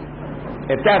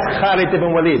 If that's Khalid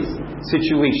ibn Walid's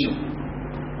situation.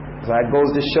 So that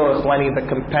goes to show, Ikhwani, the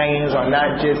companions are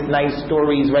not just nice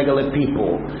stories, regular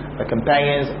people. The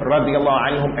companions, radiyallahu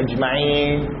anhum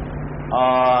ajma'een,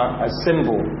 are a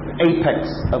symbol, apex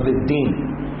of the deen.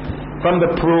 From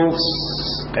the proofs,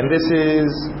 and this is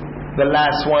the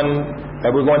last one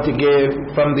that we're going to give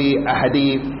from the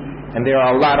hadith, and there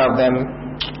are a lot of them.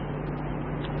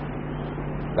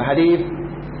 The hadith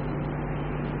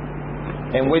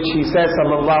in which he says,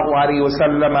 sallallahu alaihi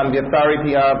wasallam, on the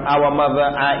authority of our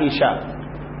mother Aisha,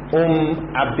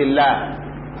 Abdullah.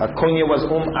 Her kunya was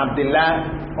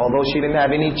Abdullah, although she didn't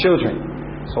have any children.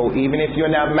 So even if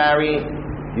you're not married,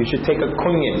 you should take a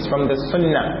kunya. It's from the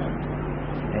sunnah.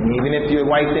 And even if your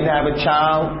wife didn't have a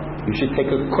child, you should take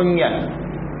a kunya.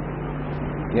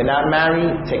 You're not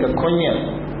married, take a kunya.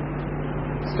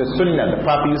 It's the sunnah. The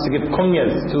Prophet used to give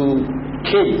kunyas to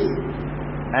kids.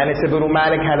 Anas ibn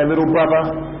Malik had a little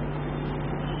brother,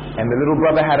 and the little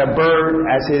brother had a bird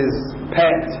as his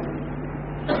pet.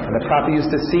 And the Prophet used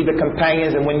to see the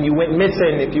companions, and when you went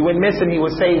missing, if you went missing, he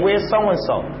would say, where's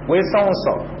so-and-so? Where's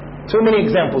so-and-so? Too many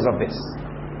examples of this.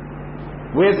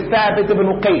 Where's Thabit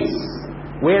ibn Qais?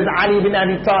 Where's Ali ibn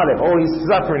Abi Talib? Oh, he's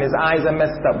suffering, his eyes are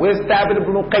messed up. Where's Thabit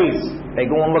ibn Qais? They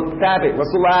go and look Thabit.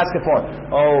 Rasulullah asking for him.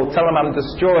 Oh, tell him I'm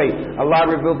destroyed. Allah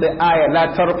revealed the ayah,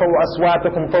 La tarfa'u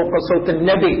aswatakum fawqa sawti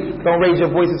an-nabi. Don't raise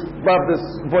your voices above the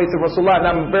voice of Rasulullah, and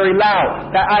I'm very loud.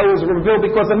 That ayah was revealed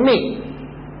because of me.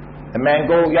 The man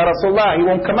goes, Ya Rasulullah, he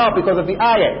won't come out because of the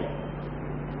ayat.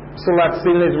 Rasulullah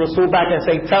sends his Rasul back and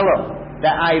say, tell him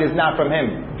that ayat is not from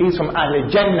him. He's from Ahl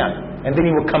Jannah. And then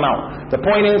he will come out. The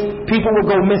point is, people will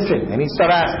go missing. And he start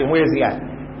asking, where is he at?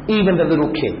 Even the little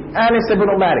kid. Anas ibn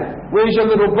Malik, where's your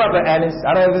little brother, Anas?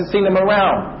 I don't ever see him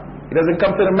around. He doesn't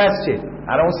come to the masjid.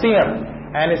 I don't see him.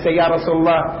 Anas say, Ya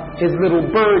Rasulullah, his little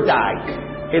bird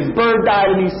died. His bird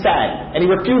died and he's sad. And he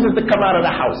refuses to come out of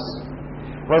the house.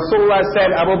 Rasulullah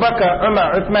said, Abu Bakr,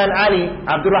 Umar, Uthman, Ali,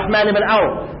 Abdul Rahman ibn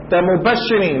Awf, the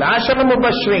Mubashirin, the Ashar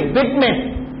Mubashirin, big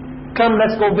men, come,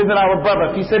 let's go visit our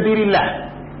brother, fi sabilillah.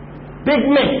 Big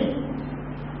men.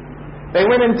 They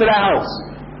went into the house.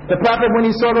 The Prophet, when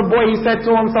he saw the boy, he said to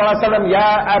him, sallallahu alaihi wasallam, Ya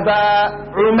Aba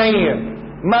Umayr,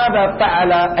 Mada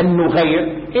fa'ala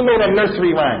an-Nughayr. He made a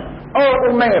nursery rhyme.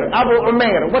 Oh Umayr, Abu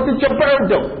Umayr, what did your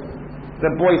bird do?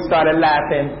 The boy started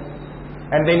laughing,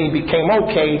 and then he became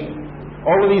okay.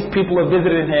 All of these people have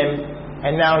visited him,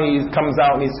 and now he comes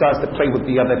out and he starts to play with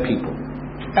the other people.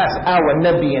 That's our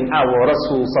Nabi and our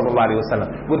Rasul sallallahu alaihi wasallam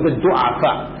with the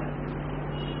du'afa.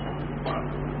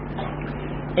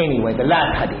 Anyway, the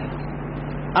last hadith.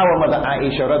 Our mother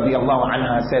Aisha radiyallahu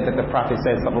anha said that the Prophet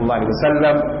said sallallahu alaihi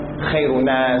wasallam, "Khairu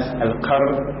nas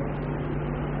al-qarn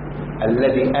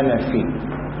alladhi ana fi."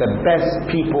 The best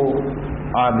people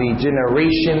are the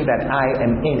generation that I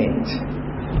am in it.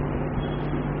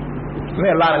 There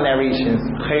are a lot of narrations.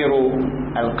 Khairu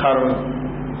al-qarn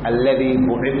alladhi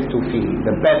bu'ithtu fi.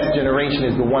 The best generation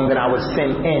is the one that I was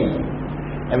sent in.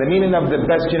 And the meaning of the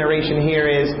best generation here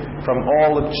is from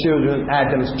all the children,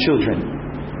 Adam's children.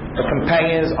 The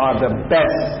companions are the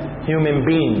best human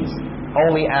beings,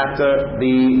 only after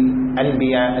the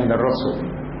Anbiya and the Rasul.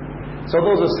 So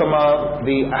those are some of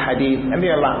the hadith, and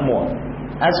there are a lot more.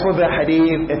 As for the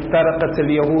hadith, افترقت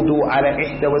اليهود على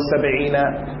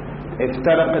 71.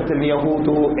 افترقت اليهود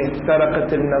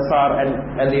افترقت النصارى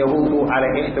اليهود على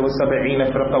 71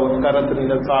 فرقة وافترقت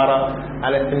النصارى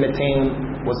على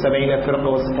 72 فرقة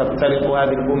وستفترق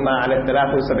هذه الأمة على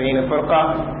 73 فرقة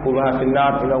كلها في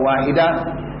النار إلا واحدة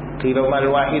قيل وما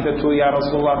الواحدة يا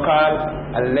رسول الله قال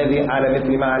الذي على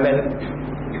مثل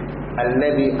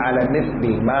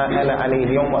ما أنا عليه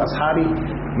اليوم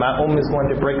وأصحابي. My ummah is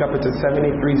going to break up into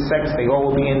 73 sects. They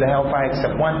all will be in the hellfire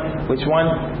except one. Which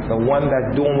one? The one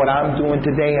that's doing what I'm doing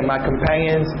today and my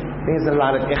companions. There's a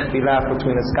lot of ikhtilaf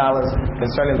between the scholars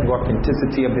concerning the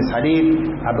authenticity of this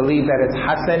hadith. I believe that it's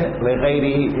Hasan li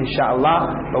ghayrihi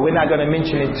inshallah, but we're not going to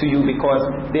mention it to you because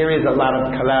there is a lot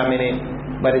of kalam in it,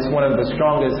 but it's one of the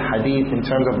strongest hadith in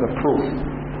terms of the proof.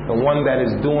 The one that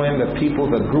is doing, the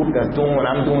people, the group that's doing what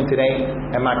I'm doing today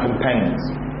and my companions.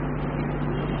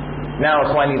 Now,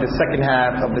 Ikhwani, the second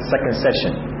half of the second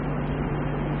session.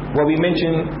 What we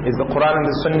mentioned is the Quran and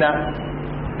the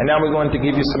Sunnah, and now we're going to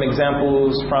give you some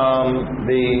examples from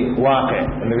the waqi'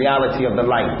 and the reality of the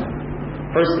life.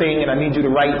 First thing, and I need you to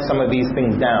write some of these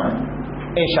things down,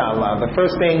 inshallah. The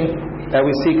first thing that we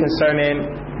see concerning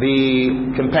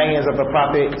the companions of the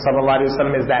Prophet sallallahu alaihi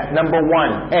wasallam is that, number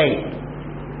one,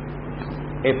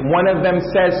 if one of them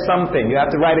says something, you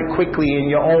have to write it quickly in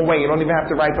your own way. You don't even have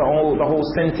to write the whole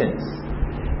sentence.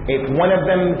 If one of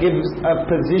them gives a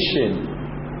position,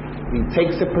 he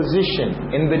takes a position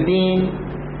in the deen,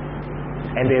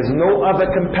 and there's no other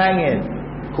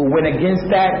companion who went against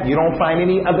that, you don't find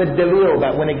any other dalil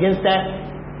that went against that,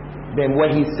 then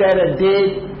what he said or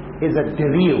did is a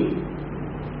dalil.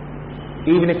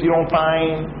 even if you don't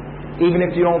find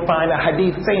a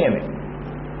hadith saying it.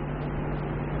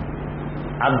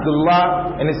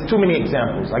 Abdullah, and it's too many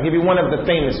examples. I'll give you one of the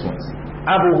famous ones.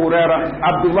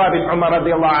 Abdullah bin Umar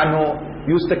radiallahu anhu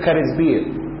used to cut his beard.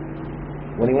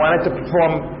 When he wanted to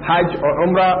perform Hajj or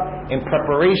Umrah, in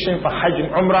preparation for Hajj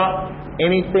and Umrah,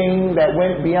 anything that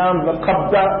went beyond the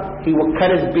qabda, he would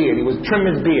cut his beard. He would trim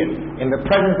his beard in the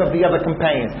presence of the other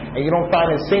companions. And you don't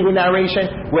find a single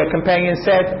narration where a companion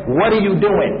said, "What are you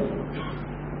doing?"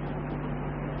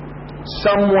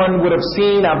 Someone would have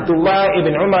seen Abdullah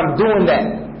ibn Umar doing that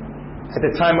at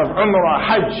the time of Umrah or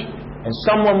Hajj, and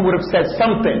someone would have said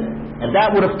something, and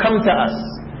that would have come to us.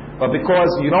 But because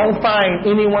you don't find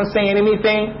anyone saying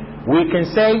anything, we can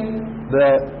say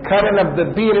the cutting of the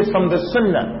beard is from the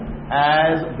Sunnah,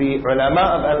 as the ulama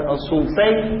of al-usul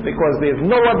say, because there's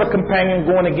no other companion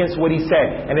going against what he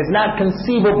said. And it's not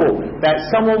conceivable that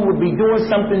someone would be doing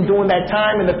something during that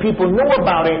time and the people know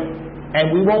about it, and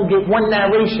we won't get one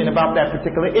narration about that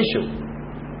particular issue.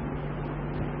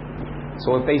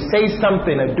 So if they say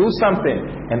something or do something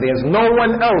and there's no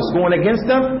one else going against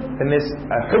them, then it's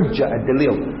a hujjah, a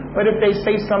dalil. But if they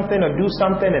say something or do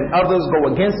something and others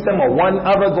go against them, or one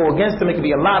other go against them, it could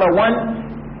be a lot of one,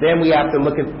 then we have to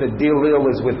look at the dalil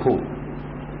is with who.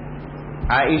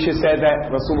 Aisha said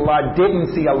that Rasulullah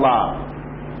didn't see Allah.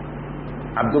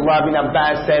 Abdullah bin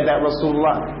Abbas said that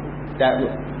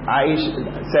Aisha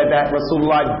said that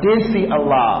Rasulullah did see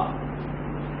Allah.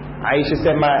 Aisha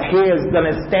said, my hair is going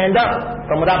to stand up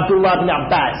from what Abdullah bin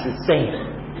Abbas is saying.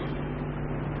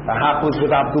 The haq was with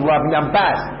Abdullah bin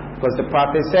Abbas, because the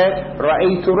Prophet said,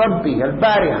 Ra'aytu Rabbi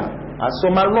al-Bariha, I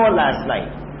saw my Lord last night.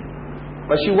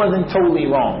 But she wasn't totally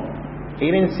wrong.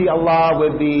 He didn't see Allah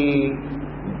with the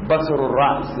basar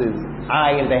al-Ras, his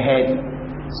eye in the head,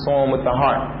 saw him with the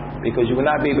heart. Because you will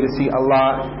not be able to see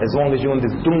Allah as long as you're in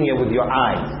this dunya with your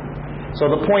eyes. So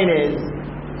the point is,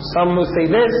 some will say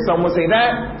this, some will say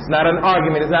that. It's not an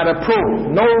argument, it's not a proof.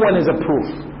 No one is a proof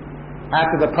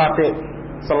after the Prophet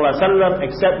ﷺ,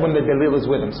 except when the dalil is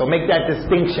with him. So make that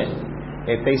distinction.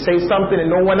 If they say something and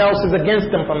no one else is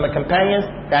against them from the companions,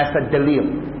 that's a dalil.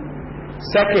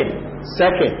 Second,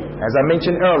 as I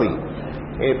mentioned earlier,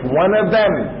 if one of them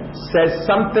says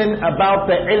something about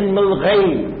the ilm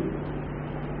al-ghayb,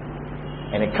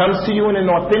 and it comes to you in an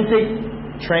authentic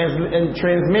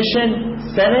transmission,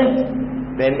 sentence,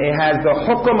 then it has the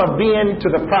hukm of being to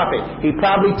the Prophet. He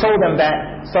probably told them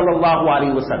that, sallallahu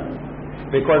alaihi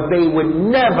wasallam, because they would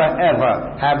never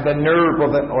ever have the nerve or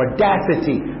the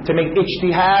audacity to make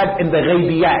ijtihad in the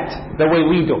ghaybiyat the way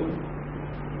we do.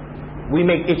 We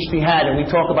make ijtihad and we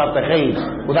talk about the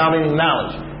ghayb without any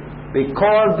knowledge,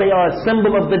 because they are a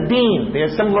symbol of the deen.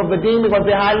 They're a symbol of the deen because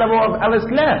they're high level of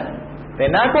al-Islam.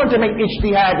 They're not going to make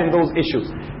ijtihad in those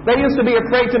issues. They used to be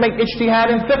afraid to make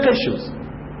ijtihad in fiqh issues.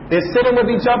 They're sitting with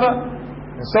each other,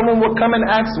 and someone will come and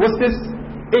ask, what's this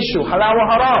issue, halal or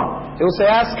haram? He'll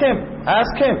say, ask him,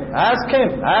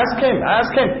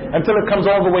 until it comes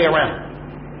all the way around.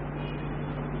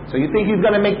 So you think he's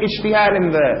going to make ijtihad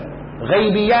in the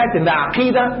ghaybiyat, in the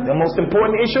aqidah, the most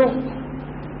important issue?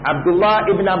 Abdullah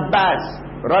ibn Abbas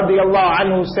radiyallahu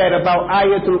anhu said about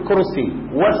ayatul kursi,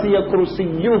 wasiya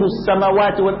kursiyyuhu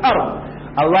samawati wal ard.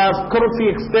 Allah's kursi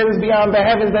extends beyond the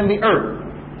heavens and the earth.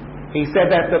 He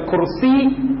said that the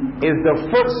kursi is the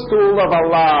footstool of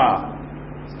Allah.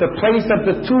 It's the place of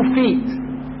the 2 feet.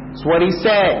 It's what he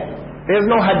said. There's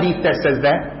no hadith that says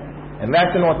that, and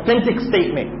that's an authentic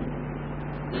statement.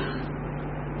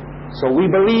 So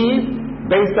we believe,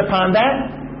 based upon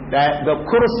that the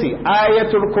kursi,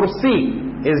 ayatul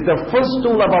kursi, is the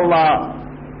footstool of Allah.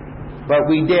 But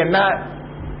we dare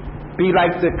not be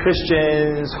like the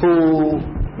Christians who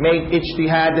make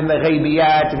ijtihad in the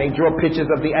ghaybiyat, and they draw pictures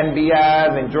of the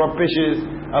anbiya, and draw pictures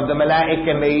of the malaik,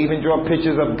 and they even draw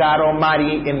pictures of God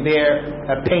Almighty in their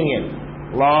opinion.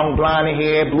 Long blonde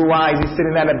hair, blue eyes, he's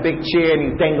sitting at a big chair and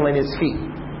he's dangling his feet.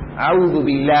 A'udhu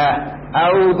billah,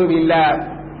 a'udhu billah.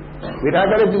 We're not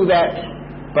going to do that.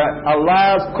 But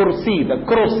Allah's kursi, the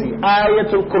kursi,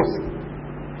 ayatul kursi,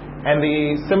 and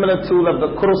the similitude of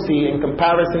the kursi in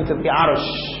comparison to the arsh,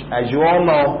 as you all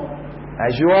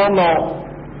know,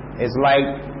 is like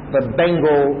the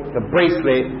bangle, the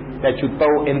bracelet that you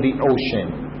throw in the ocean.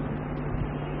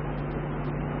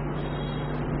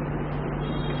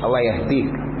 Allah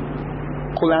yahdik.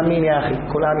 Qul amin ya akhi,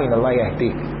 qul amin, Allah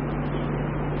yahdik.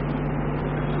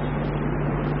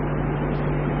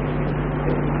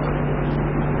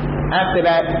 After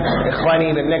that,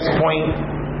 ikhwani, the next point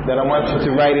that I want you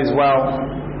to write as well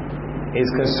is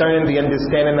concerning the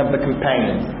understanding of the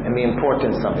companions and the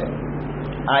importance of it.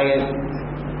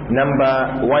 Ayat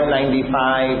number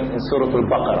 195 in Surah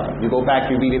Al-Baqarah. You go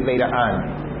back, you read it later on.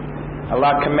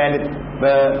 Allah commanded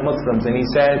the Muslims, and He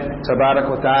said, Tabarak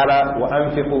wa Ta'ala,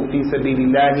 وَأَنفِقُوا فِي سَبِيلِ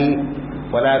اللَّهِ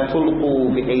وَلَا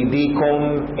تُلْقُوا بِأَيْدِيكُمْ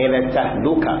إِلَى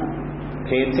التَّهْلُكَةِ.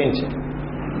 Pay attention.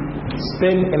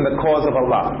 Spend in the cause of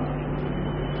Allah,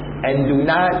 and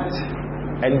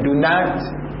do not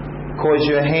cause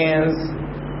your hands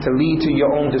to lead to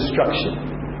your own destruction.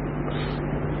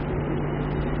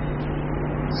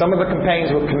 Some of the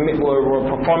companions were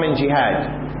performing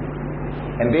jihad,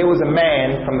 and there was a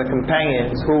man from the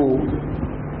companions who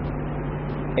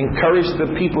encouraged the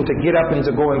people to get up and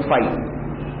to go and fight.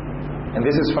 And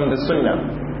this is from the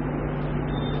Sunnah.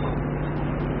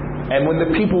 And when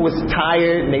the people was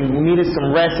tired and they needed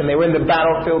some rest and they were in the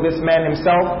battlefield, this man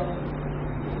himself,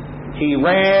 he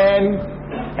ran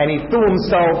and he threw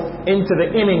himself into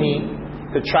the enemy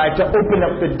to try to open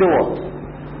up the door.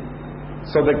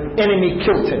 So the enemy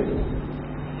killed him.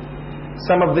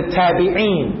 Some of the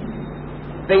tabi'een,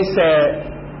 they said,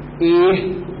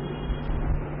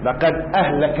 لَقَدْ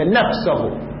أَهْلَكَ نَفْسَهُ.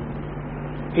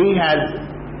 He has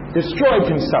destroyed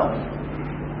himself.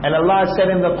 And Allah said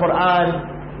in the Quran,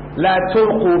 لَا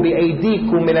تُلْقُوا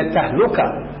بِأَيْدِيكُمْ مِنَ التَّهْلُكَةِ.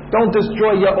 Don't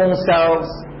destroy your own selves.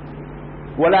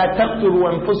 وَلَا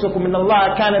تَقْتُلُوا أَنفُسَكُمْ إِنَّ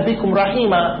اللَّهَ كَانَ بِكُمْ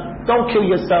رَحِيمًا. Don't kill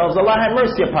yourselves. Allah had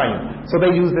mercy upon you. So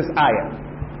they use this ayah.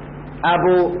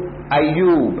 Abu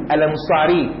Ayyub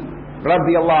al-Ansari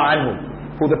radiyallahu anhu,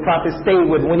 who the Prophet stayed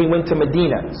with when he went to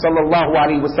Medina sallallahu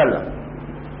alaihi wasallam,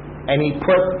 and he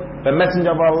put the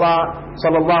Messenger of Allah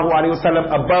sallallahu alaihi wasallam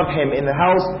above him in the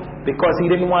house because he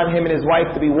didn't want him and his wife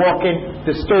to be walking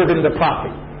disturbing the Prophet.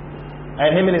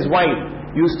 And him and his wife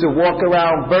used to walk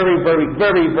around very, very,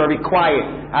 very, very quiet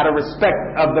out of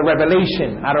respect of the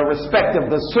revelation, out of respect of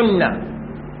the Sunnah.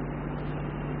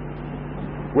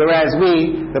 Whereas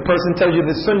the person tells you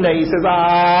the Sunnah, he says,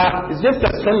 it's just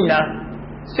a Sunnah.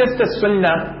 It's just a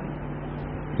Sunnah.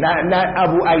 Not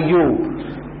Abu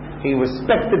Ayyub. He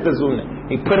respected the Sunnah.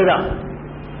 He put it up.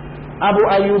 Abu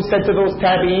Ayyub said to those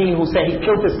tabi'een who said he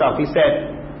killed himself, he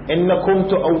said,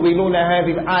 إِنَّكُمْ تُؤَوِّلُونَ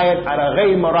هَذِهِ الْآيَةِ عَلَى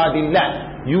غَيْرِ مَرَادِ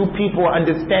اللَّهِ. You people are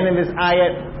understanding this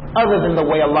ayat other than the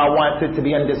way Allah wants it to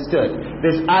be understood.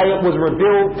 This ayat was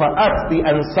revealed for us, the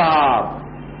Ansar.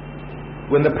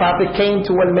 When the Prophet came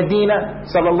to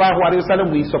Al-Madinah sallallahu alaihi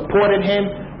wasallam, we supported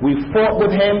him, we fought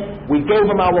with him, we gave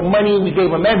him our money, we gave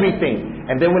him everything.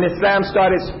 And then when Islam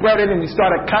started spreading and we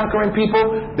started conquering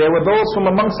people, there were those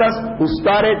from amongst us who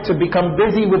started to become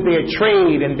busy with their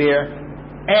trade and their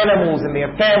animals and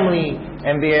their family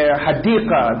and their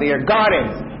hadiqa, their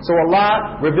gardens. So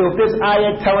Allah revealed this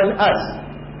ayah telling us,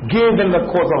 give in the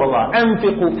cause of Allah.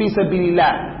 أَنْفِقُوا فِي سَبِيلِ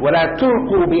اللَّهِ وَلَا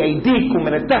تُلْقُوا بِأَيْدِيكُمْ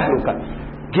مِنَ التَّهْلُكَةِ.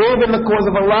 Give in the cause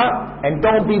of Allah, and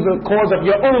don't be the cause of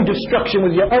your own destruction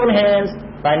with your own hands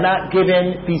by not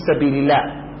giving fi sabilillah.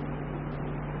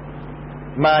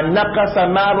 Ma naqasa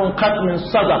malun qat min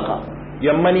sadaqah.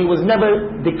 Your money was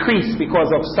never decreased because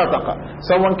of sadaqah.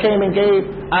 Someone came and gave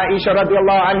Aisha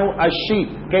radiallahu anhu a sheep,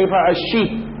 gave her a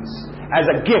sheep as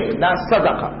a gift, not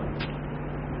sadaqah.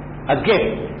 A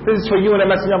gift. This is for you and the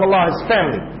Messenger of Allah, his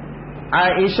family.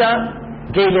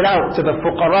 Aisha gave it out to the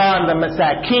fuqara and the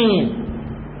masakeen.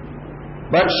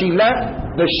 But she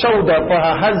left the shoulder for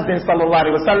her husband sallallahu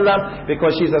alaihi wasallam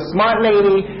because she's a smart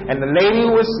lady, and the lady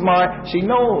who is smart, she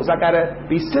knows I gotta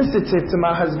be sensitive to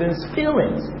my husband's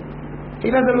feelings.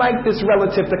 He doesn't like this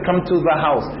relative to come to the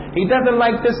house. He doesn't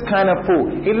like this kind of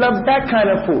food. He loves that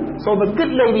kind of food. So the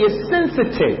good lady is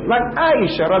sensitive, like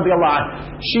Aisha radiallahu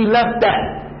anha. She left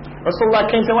that. Rasulullah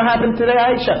came and said, what happened today,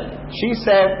 Aisha? She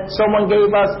said, someone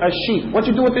gave us a sheep. What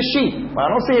you do with the sheep? Well, I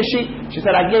don't see a sheep. She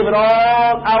said, I gave it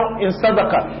all out in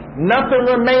sadaqah. Nothing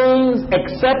remains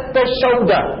except the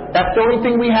shoulder. That's the only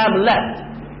thing we have left.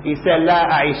 He said, La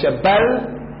Aisha, bal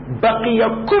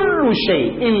baqiya kullu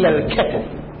shay illa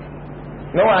al-katif.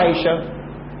 No, Aisha.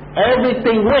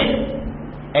 Everything went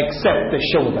except the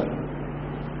shoulder.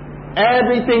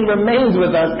 Everything remains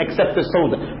with us except the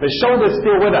shoulder. The shoulder is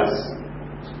still with us.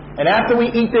 And after we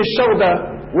eat this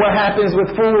shoulder, what happens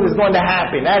with food is going to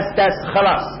happen. That's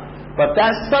khalas. But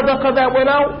that sadaqah that went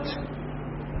out,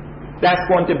 that's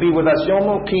going to be with us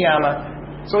yawmul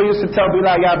qiyamah. So he used to tell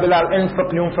Bilal, Ya Bilal,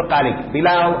 infiq yunfiq alik.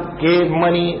 Bilal, give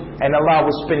money and Allah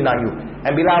will spend on you.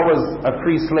 And Bilal was a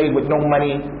free slave with no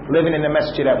money, living in the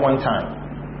masjid at one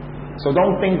time. So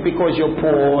don't think because you're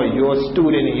poor, you're a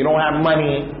student, and you don't have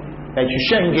money, that you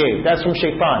shouldn't give. That's from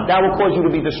shaitan. That will cause you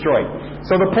to be destroyed.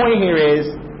 So the point here is,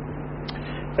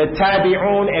 the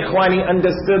tabi'un, ikhwani,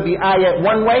 understood the ayat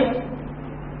one way,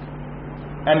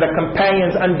 and the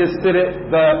companions understood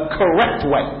it the correct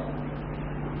way.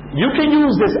 You can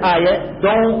use this ayat.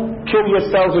 Don't kill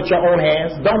yourselves with your own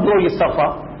hands. Don't blow yourself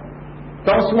up.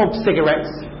 Don't smoke cigarettes.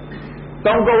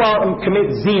 Don't go out and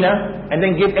commit zina and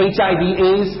then get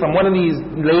HIV/AIDS from one of these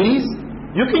ladies.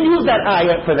 You can use that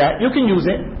ayat for that. You can use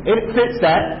it. It fits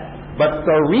that. But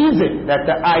the reason that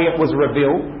the ayat was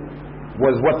revealed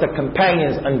was what the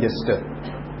companions understood.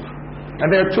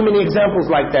 And there are too many examples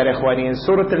like that, ikhwani. In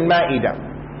Surah Al-Ma'idah,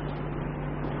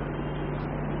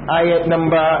 ayat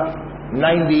number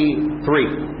 93.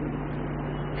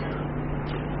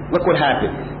 Look what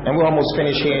happened. And we're almost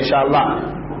finished here,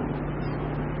 inshallah.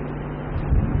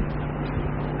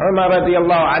 Umar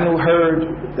radiallahu anhu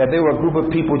heard that there were a group of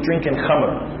people drinking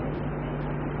khamr.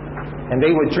 And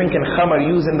they were drinking khamr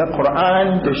using the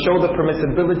Quran to show the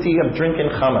permissibility of drinking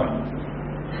khamr.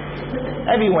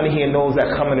 Everyone here knows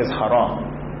that khamr is haram.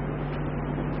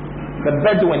 The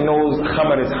Bedouin knows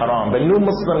khamr is haram. The new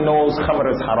Muslim knows khamr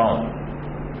is haram.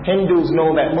 Hindus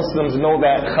know that, Muslims know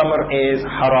that khamr is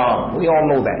haram. We all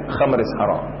know that khamr is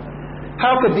haram.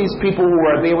 How could these people who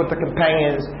were there with the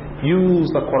companions use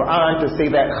the Quran to say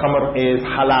that khamr is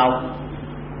halal?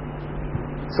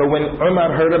 So when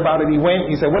Umar heard about it, he went,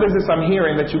 he said, what is this I'm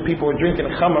hearing that you people are drinking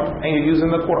khamr and you're using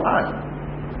the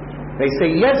Quran? They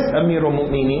say, yes, Amirul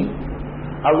Mu'mineen.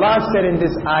 Allah said in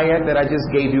this ayah that I just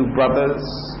gave you, brothers,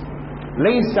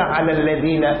 ليس على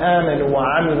الذين آمنوا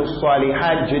وعملوا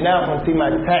الصالحات جناح فيما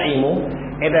تعموا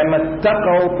إذا ما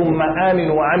اتقوا ثم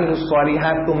آمنوا وعملوا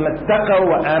الصالحات ثم اتقوا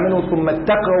وآمنوا ثم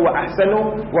اتقوا وأحسنوا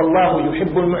والله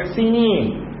يحب المحسنين.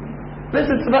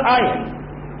 Listen to the ayah.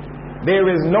 There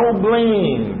is no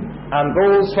blame on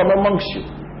those from amongst you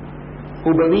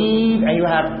who believe and you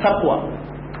have taqwa.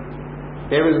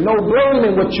 There is no blame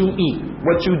in what you eat,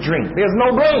 what you drink. There's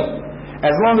no blame.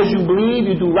 As long as you believe,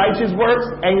 you do righteous works,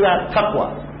 and you have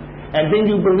taqwa. And then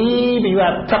you believe and you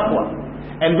have taqwa.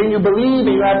 And then you believe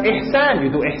and you have ihsan. You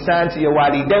do ihsan to your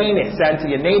walidain, ihsan to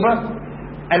your neighbor.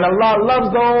 And Allah loves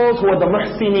those who are the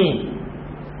muhsineen.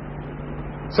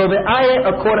 So the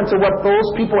ayah, according to what those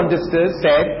people understood,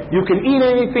 said, you can eat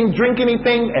anything, drink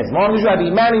anything, as long as you have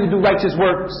iman and you do righteous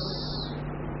works.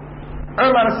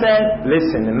 Umar said,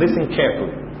 listen, and listen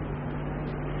carefully.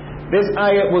 This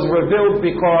ayat was revealed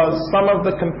because some of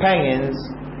the companions,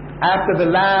 after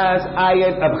the last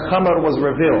ayat of Khamr was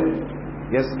revealed,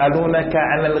 يَسْأَلُونَكَ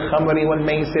عَنَ الْخَمْرِ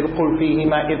وَالْمَيْسِرِ قُلْ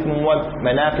فِيهِمَا إِثْمٌ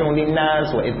وَمَنَافِعُ لِلنَّاسِ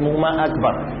وَإِثْمُهُمَا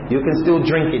أَكْبَرُ. You can still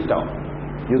drink it though.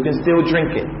 You can still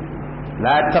drink it.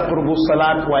 لَا تَقْرُبُوا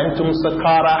الصَّلَاةَ وَأَنْتُمْ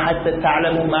سُكَارَى حَتَّى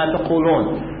تَعْلَمُوا مَا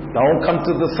تَقُولُونَ. Don't come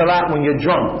to the salat when you're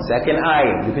drunk. Second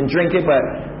ayat. You can drink it, but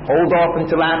hold off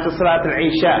until after Salat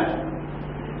al-Isha.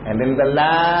 And then the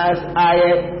last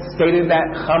ayat stated that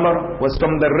khamr was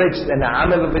from the rich and the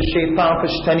amal of the shaitan,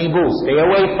 fashtanibu, stay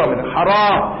away from it,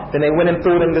 haram. Then they went and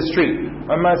threw it in the street.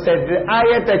 Umar said the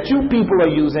ayat that you people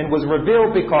are using was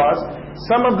revealed because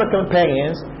some of the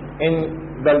companions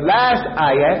in the last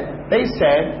ayat, they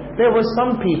said there were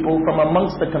some people from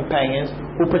amongst the companions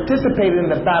who participated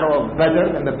in the battle of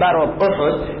Badr and the battle of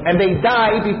Uhud, and they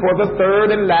died before the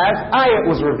third and last ayat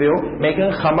was revealed,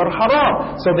 making khamr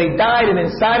haram. So they died, and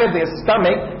inside of their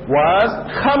stomach was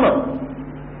khamr.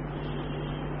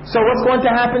 So what's going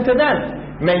to happen to them?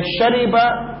 من شرب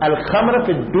الخمر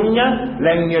في الدنيا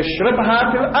لن يشربها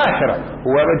في الآخرة.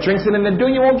 Whoever drinks it in the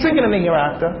dunya won't drink it in the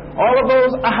hereafter. All of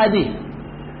those ahadith.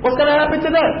 What's going to happen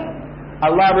to them?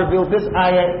 Allah revealed this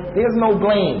ayat. There's no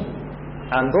blame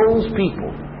on those people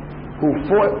who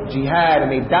fought jihad and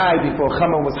they died before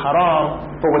khamr was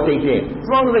haram for what they did. As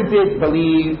long as they did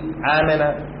believe,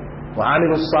 amana, wa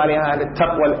amilu salihat,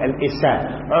 taqwa and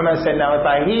ihsan. Umar said, now if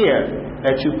I hear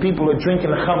that you people are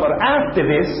drinking khamr after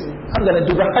this, I'm going to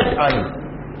do the hajj on you.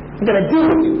 I'm going to deal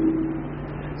with you.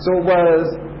 So it was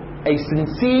a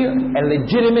sincere and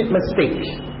legitimate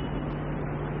mistake.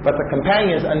 But the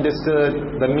companions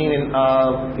understood the meaning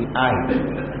of the ayat.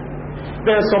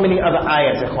 There are so many other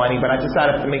ayats, ikhwani, but I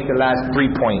decided to make the last 3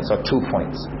 points or 2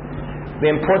 points. The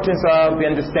importance of the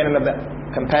understanding of the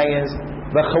companions.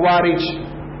 The Khawarij,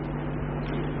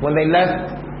 when they left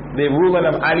the ruling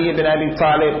of Ali ibn Abi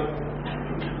Talib,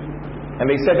 and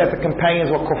they said that the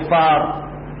companions were kuffar,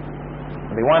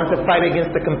 they wanted to fight against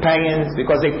the companions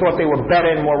because they thought they were better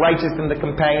and more righteous than the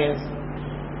companions.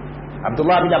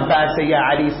 Abdullah bin Abbas said, yeah,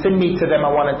 Ali, send me to them,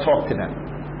 I want to talk to them.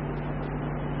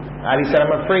 Ali said,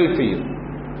 I'm afraid for you.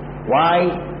 Why?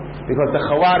 Because the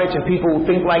Khawarij and people who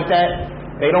think like that,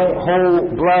 they don't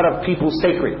hold blood of people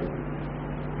sacred.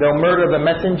 They'll murder the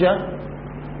messenger.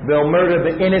 They'll murder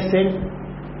the innocent.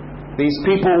 These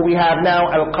people we have now,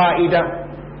 Al-Qaeda,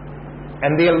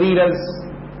 and their leaders,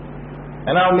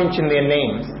 and I'll mention their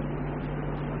names.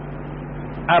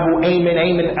 Abu Ayman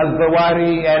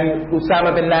al-Zawahiri and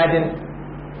Osama bin Laden.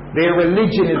 Their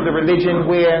religion is the religion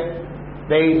where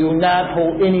they do not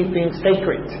hold anything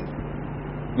sacred.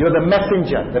 You're the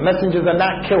messenger. The messengers are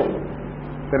not killed.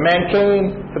 The man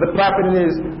came to the Prophet and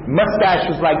his mustache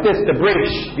was like this, the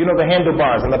British, the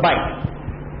handlebars on the bike.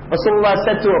 Rasulullah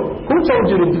said to him, who told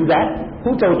you to do that?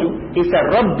 Who told you? He said,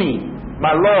 Rabbi,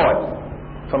 my Lord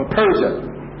from Persia.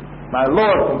 My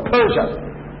Lord from Persia.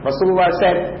 Rasulullah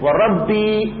said, wa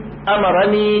Rabbi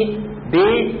amarani bi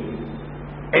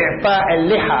i'fa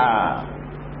al-liha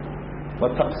wa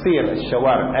taqsir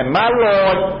al-shawar. And my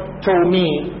Lord told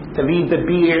me to leave the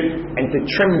beard and to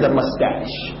trim the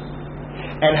mustache.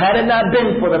 And had it not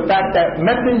been for the fact that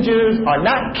messengers are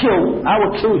not killed, I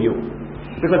would kill you.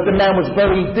 Because the man was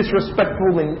very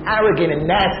disrespectful and arrogant and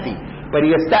nasty. But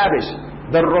he established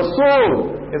the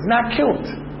Rasul is not killed.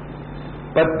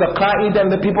 But the Qa'id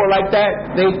and the people like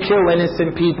that, they kill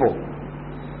innocent people.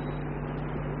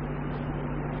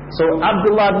 So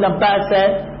Abdullah ibn Abbas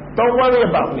said, don't worry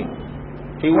about me.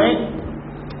 He went,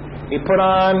 he put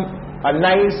on a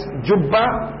nice jubbah,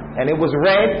 and it was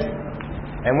red.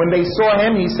 And when they saw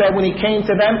him, he said when he came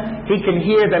to them, he can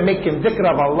hear them making dhikr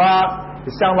of Allah. It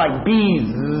sounded like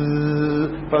bees,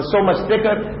 but so much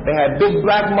thicker. They had big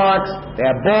black marks, they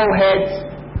had bald heads,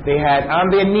 they had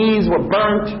on their knees were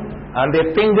burnt, on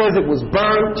their fingers it was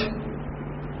burnt,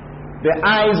 their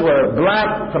eyes were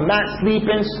black from not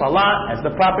sleeping. Salat, as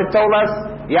the Prophet told us,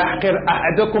 يَحْكِرْ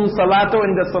أَحَدُكُمْ صَلَاتُ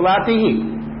عِنْدَ صَلَاتِهِ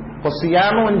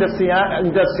وَصِيَامُ عِنْدَ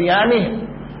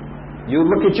صِيَامِهِ. You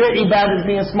look at your ibadah as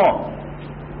being small.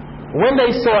 When they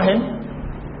saw him,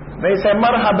 they said,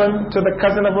 Marhaban to the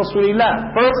cousin of Rasulullah.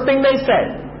 First thing they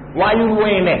said, why are you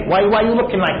wearing that? Why are you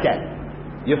looking like that?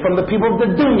 You're from the people of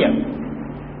the dunya.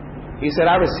 He said,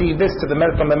 I received this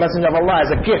from the Messenger of Allah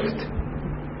as a gift.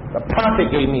 The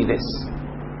Prophet gave me this.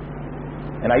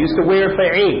 And I used to wear it for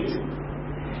Eid.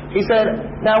 He said,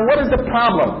 now what is the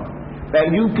problem that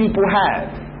you people have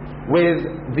with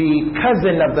the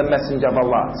cousin of the Messenger of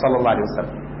Allah sallallahu alaihi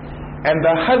wasallam and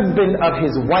the husband of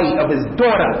his wife, of his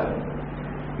daughter?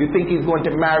 You think he's going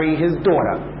to marry his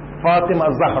daughter, Fatima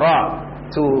Zahra,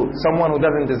 to someone who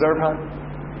doesn't deserve her?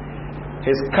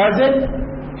 His cousin,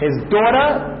 his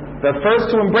daughter, the first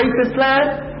to embrace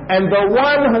Islam, and the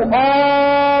one who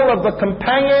all of the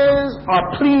companions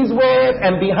are pleased with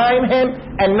and behind him,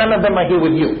 and none of them are here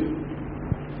with you.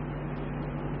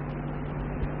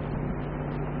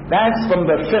 That's from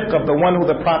the fiqh of the one who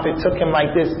the Prophet took him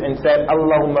like this and said,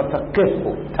 Allahumma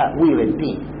faqihhu ta'wil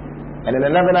ad-din. And in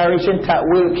another narration,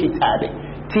 ta'wil kitabi.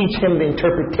 Teach him the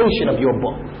interpretation of your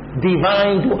book.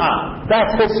 Divine dua.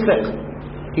 That's his fiqh.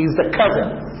 He's the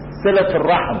cousin. Silat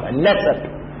al-Rahim, al-Nasab.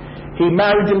 He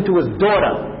married him to his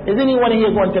daughter. Is anyone here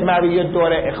going to marry your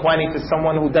daughter, Ikhwani, to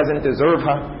someone who doesn't deserve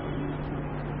her?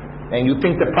 And you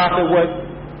think the Prophet would?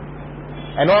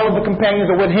 And all of the companions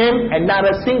are with him, and not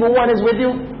a single one is with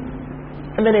you?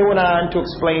 And then they went on to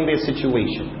explain their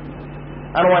situation.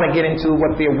 I don't want to get into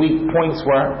what their weak points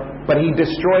were, but he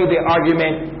destroyed their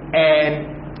argument, and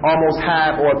almost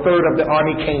half or a third of the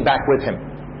army came back with him.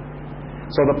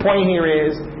 So the point here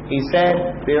is, he said,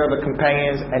 they are the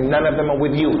companions and none of them are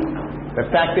with you. The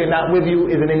fact they're not with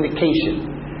you is an indication.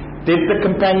 Did the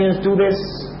companions do this?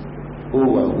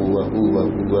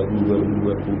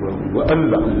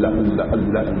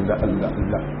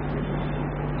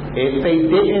 If they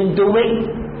didn't do it,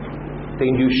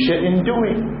 then you shouldn't do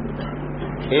it.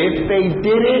 If they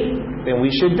did it, then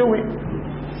we should do it.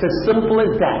 It's as simple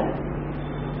as that.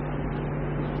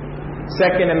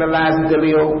 Second and the last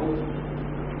dalil,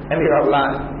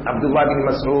 Abdullah bin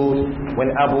Mas'ud, when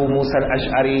Abu Musa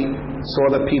al-Ash'ari saw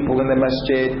the people in the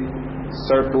masjid,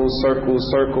 circles,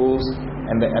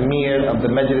 and the Amir of the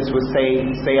Majlis would say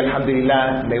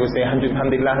Alhamdulillah. They would say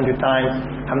Alhamdulillah 100 times,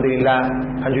 Alhamdulillah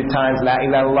 100 times, La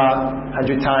ilaha illallah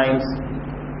 100 times.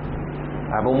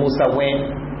 Abu Musa went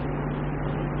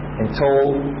and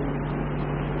told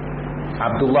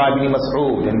Abdullah bin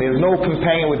Mas'ud, and there's no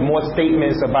companion with more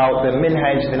statements about the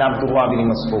minhaj than Abdullah bin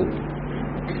Mas'ud.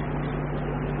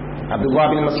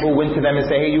 Abdullah bin Mas'ud went to them and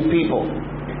said, hey, you people,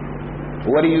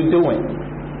 what are you doing?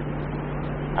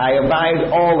 I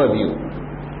advise all of you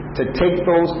to take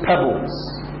those pebbles,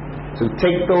 to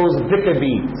take those dhikr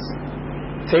beads,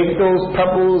 take those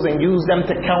pebbles and use them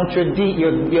to count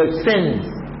your sins.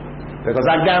 Because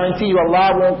I guarantee you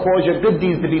Allah won't cause your good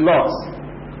deeds to be lost.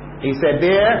 He said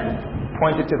there,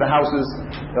 pointed to the houses,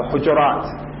 the hujurat.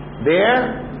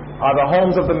 There are the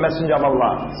homes of the Messenger of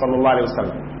Allah sallallahu alaihi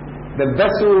wasallam. The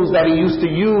vessels that he used to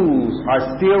use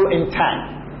are still intact.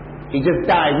 He just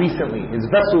died recently. His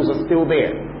vessels are still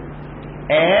there.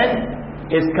 And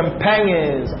His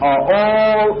companions are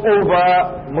all over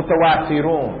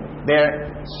mutawafirun. There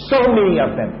are so many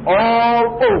of them,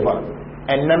 all over,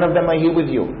 and none of them are here with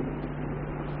you.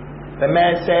 The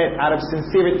man said out of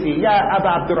sincerity, Ya Abu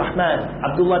Abdurrahman,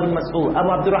 Abdullah bin Mas'ud, Abu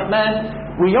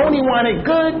Abdurrahman, we only want it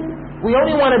good. We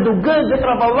only want to do good, dhikr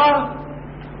of Allah.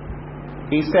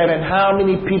 He said, and how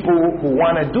many people who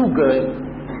want to do good,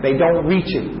 they don't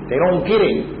reach it. They don't get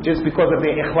it just because of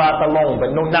their ikhlas alone,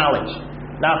 but no knowledge.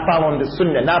 Not following the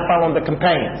sunnah, not following the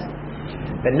companions.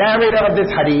 The narrator of this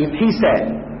hadith, he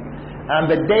said, on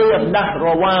the day of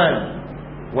Nahrawan,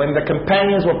 when the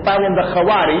companions were fighting the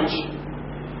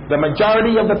Khawarij, the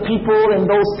majority of the people in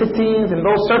those sittings, in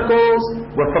those circles,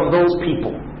 were from those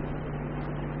people.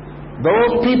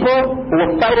 Those people who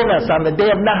were fighting us on the day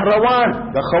of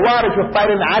Nahrawan, the Khawarij were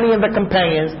fighting Ali and the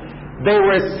companions, they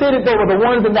were seated, they were the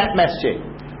ones in that masjid.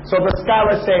 So the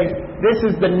scholars say, this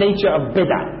is the nature of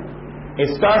bid'ah. It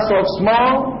starts off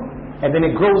small, and then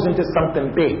it grows into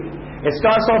something big. It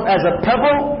starts off as a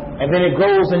pebble, and then it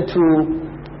grows into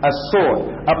a sword.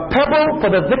 A pebble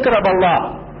for the dhikr of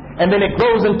Allah, and then it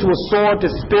grows into a sword to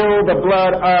spill the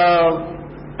blood of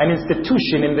an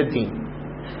institution in the deen.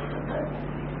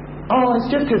 Oh, it's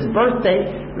just his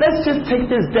birthday. Let's just take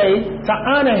this day to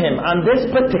honor him on this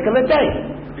particular day.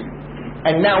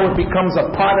 And now it becomes a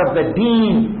part of the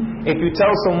deen. If you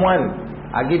tell someone,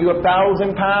 I'll give you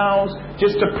 £1,000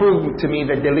 just to prove to me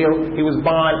that Dalil, he was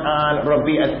born on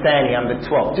Rabi' al-Thani on the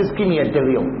 12th. Just give me a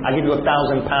Dalil. I'll give you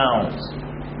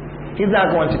 £1,000. He's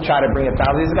not going to try to bring 1,000.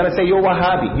 He's going to say, you're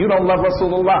Wahhabi. You don't love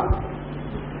Rasulullah.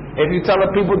 If you tell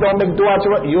the people don't make dua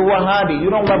to you're Wahhabi. You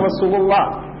don't love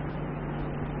Rasulullah.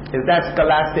 Is that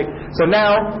scholastic? So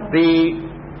now the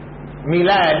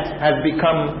Milad has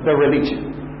become the religion.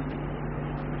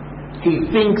 He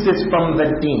thinks it's from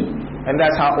the deen. And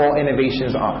that's how all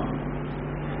innovations are.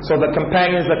 So the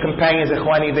companions,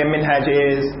 Ikhwani, their minhaj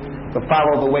is to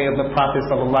follow the way of the Prophet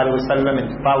ﷺ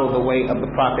and to follow the way of the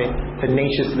Prophet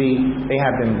tenaciously. They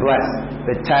have been blessed.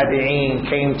 The Tabi'een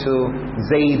came to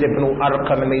Zayd ibn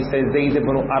Arqam and they said, Zayd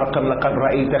ibn Arqam, لَقَدْ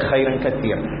رَأَيْتَ خَيْرًا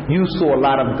كَثِيرًا. You saw a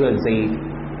lot of good, Zayd.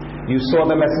 You saw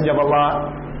the Messenger of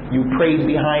Allah, you prayed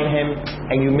behind him,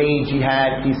 and you made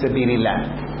jihad fi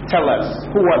sabilillah. Tell us,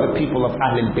 who are the people of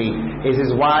Ahlul Bayt? Is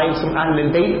his wives from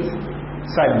Ahlul Bayt?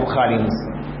 Sahih Bukhari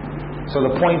Muslim. So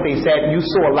the point they said, you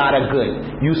saw a lot of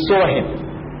good. You saw him.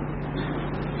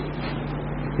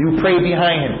 You prayed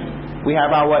behind him. We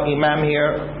have our Imam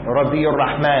here, Rabi'ur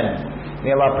Rahman.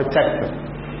 May Allah protect him.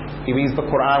 He reads the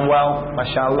Quran well,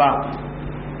 mashallah.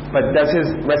 But does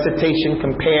his recitation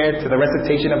compare to the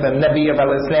recitation of the Nabi of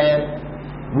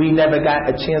Al-Islam? We never got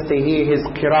a chance to hear his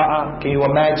qira'ah. Can you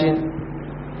imagine?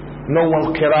 No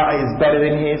one's qira'ah is better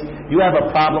than his. You have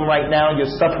a problem right now.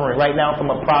 You're suffering right now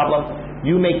from a problem.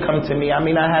 You may come to me. I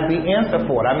may not have the answer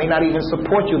for it. I may not even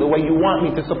support you the way you want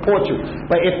me to support you.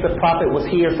 But if the Prophet was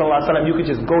here, sallallahu alaihi wasallam, you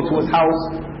could just go to his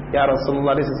house. Ya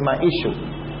Rasulullah, this is my issue.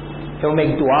 He'll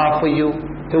make dua for you.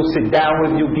 He'll sit down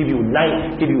with you, give you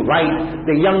light, give you light.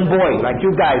 The young boy, like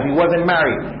you guys, he wasn't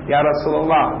married. Ya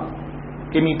Rasulullah,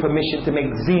 give me permission to make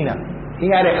zina.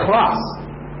 He had ikhlas.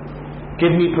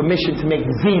 Give me permission to make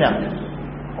zina.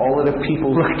 All of the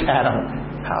people looked at him.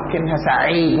 How can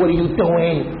Sa'id, what are you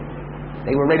doing?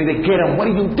 They were ready to get him.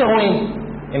 What are you doing?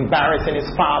 Embarrassing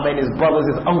his father and his brothers,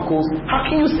 his uncles. How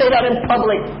can you say that in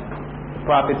public? The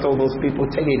Prophet told those people,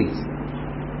 take it easy.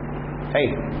 Hey,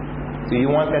 do you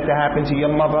want that to happen to your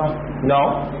mother?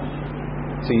 No.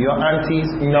 To your aunties?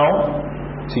 No.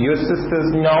 To your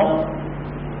sisters? No.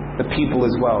 The people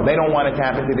as well. They don't want it to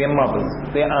happen to their mothers,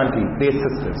 their aunties, their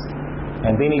sisters.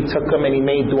 And then he took them and he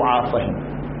made dua for him.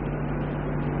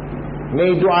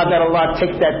 Made dua that Allah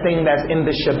take that thing that's in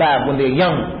the shabab when they're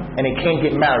young and they can't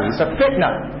get married. It's a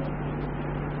fitna.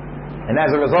 And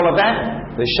as a result of that,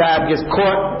 the shab gets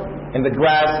caught in the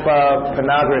grasp of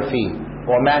pornography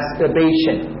or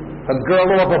masturbation. A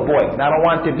girl or a boy. Now I don't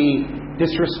want to be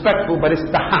disrespectful, but it's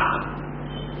the haq.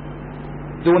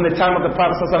 During the time of the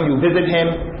Prophet ﷺ, you visit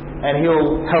him and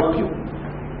he'll help you.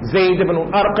 Zayd ibn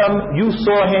Arqam, you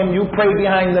saw him, you prayed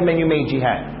behind them and you made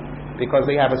jihad. Because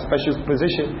they have a special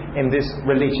position in this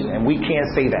religion and we can't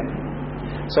say that.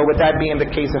 So with that being the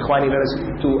case, Ikhwani, let us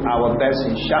do our best,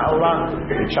 inshallah,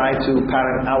 to try to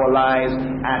pattern our lives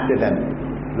after them.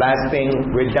 Last thing,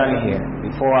 we're done here.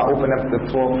 Before I open up the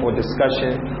floor for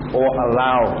discussion or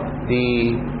allow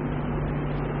the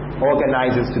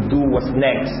organizers to do what's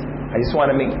next, I just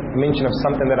want to make mention of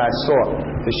something that I saw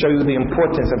to show you the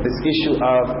importance of this issue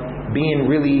of being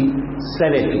really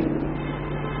Salafi.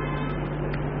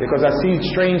 Because I see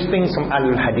strange things from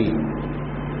Ahlul Hadith.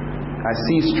 I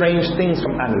see strange things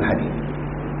from Ahlul Hadith.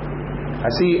 I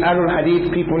see Ahlul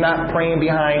Hadith people not praying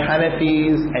behind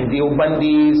Hanafis and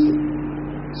Deobandis,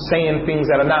 saying things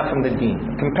that are not from the deen.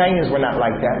 Companions were not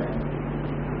like that.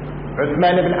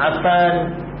 Uthman ibn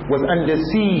Affan was under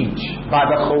siege by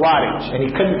the Khawarij and he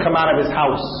couldn't come out of his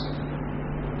house.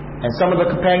 And some of the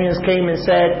companions came and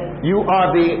said, you are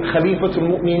the Khalifatul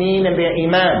Mu'mineen and their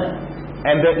Imam.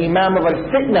 And the Imam of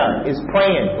Al-Fitna is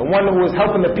praying. The one who is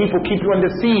helping the people keep you under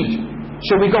siege.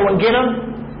 Should we go and get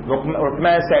him?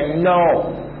 Uthman said,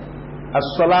 no.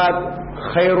 As-salat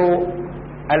khairu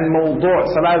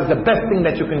al-mawdu'. Salat is the best thing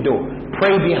that you can do.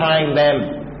 Pray behind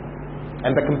them.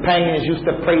 And the companions used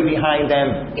to pray behind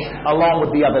them along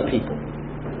with the other people.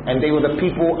 And they were the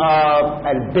people of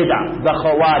al-bid'ah, the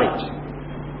Khawarij.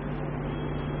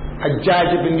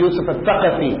 Hajjaj ibn Yusuf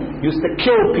al-Thaqafi used to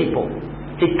kill people.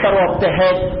 He cut off the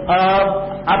head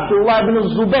of Abdullah ibn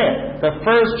Zubair, the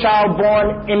first child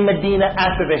born in Medina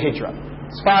after the Hijrah.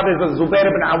 His father is Zubair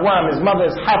ibn Awam, his mother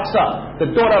is Hafsa,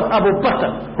 the daughter of Abu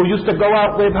Bakr, who used to go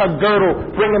out with her girdle,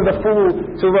 bringing the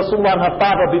food to Rasulullah and her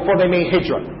father before they made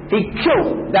Hijrah. He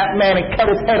killed that man and cut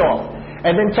his head off.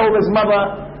 And then told his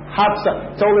mother,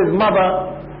 Hafsa, told his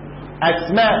mother,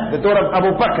 Asma, the daughter of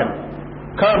Abu Bakr,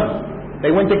 come. They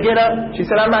went to get her. She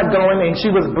said, I'm not going. And she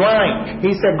was blind.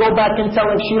 He said, go back and tell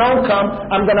her if she don't come,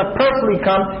 I'm going to personally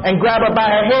come and grab her by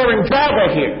her hair and drag her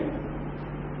here.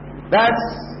 That's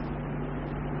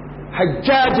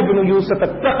Hajjaj ibn Yusuf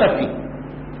al-Thaqafi.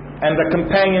 And the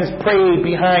companions prayed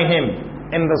behind him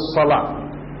in the salah.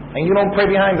 And you don't pray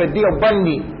behind the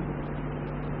Deobandi.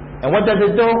 And what does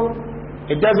it do?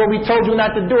 It does what we told you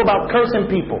not to do about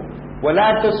cursing people.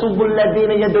 وَلَا تَسُبُّ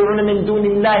الَّذِينَ يَدْعُونَ مِن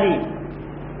دُونِ اللَّهِ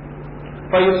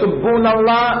فَيَسُبُّونَ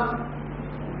اللَّهَ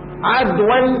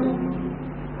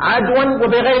عَدْوًا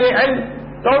وَبِغَيْرِ عِلْمٍ.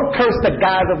 Don't curse the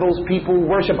gods of those people who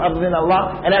worship other than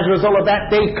Allah, and as a result of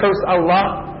that, they curse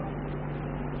Allah.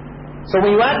 So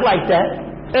when you act like that,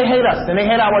 they hate us and they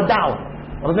hate our da'wah.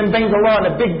 I was in Bangalore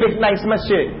in a big, nice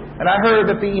masjid, and I heard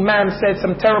that the Imam said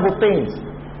some terrible things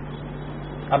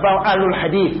about Ahlul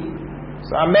Hadith.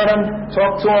 So I met him,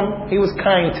 talked to him, he was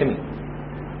kind to me.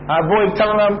 I avoided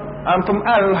telling him I'm from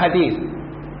Ahlul Hadith.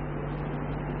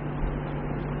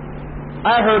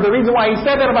 I heard the reason why he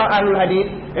said that about Ahlul Hadith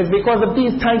is because of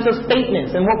these types of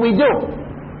statements and what we do.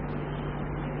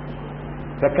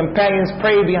 The companions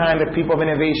pray behind the people of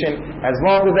innovation as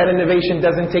long as that innovation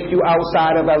doesn't take you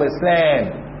outside of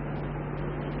Al-Islam.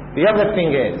 The other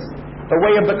thing is the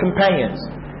way of the companions.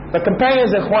 The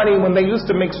companions, Ikhwani, when they used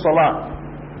to make salah,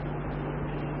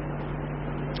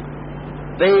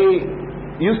 they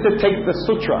used to take the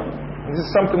sutra. This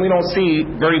is something we don't see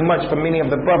very much from many of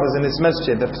the brothers in this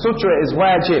masjid. The sutra is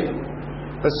wajib.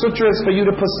 The sutra is for you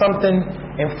to put something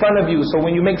in front of you. So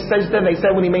when you make sajda, they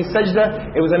said when he made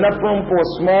sajda, it was enough room for a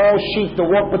small sheep to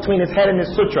walk between his head and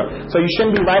his sutra. So you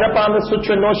shouldn't be right up on the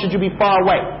sutra, nor should you be far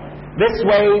away. This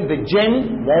way, the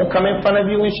jinn won't come in front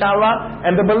of you, inshallah,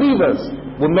 and the believers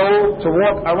will know to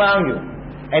walk around you.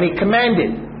 And he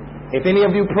commanded, if any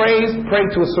of you prays, pray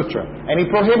to a sutra. And he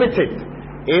prohibited,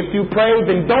 if you pray,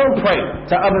 then don't pray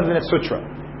to other than a sutra.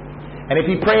 And if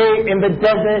he prayed in the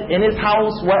desert, in his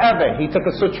house, wherever, he took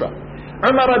a sutra.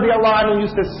 Umar radiallahu anhu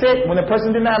used to sit, when a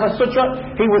person didn't have a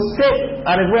sutra, he would sit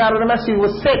on his way out of the masjid, he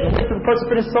would sit and wait till the person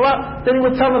finished salah, then he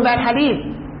would tell them that hadith.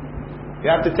 You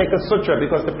have to take a sutra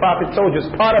because the Prophet told you it's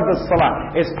part of the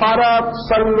salah. It's part of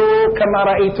Sallu kama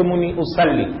ra'aytumuni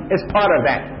usalli. It's part of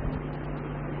that.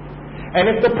 And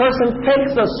if the person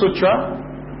takes a sutra,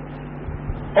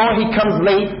 or he comes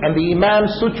late and the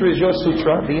Imam's sutra is your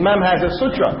sutra, the Imam has a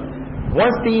sutra.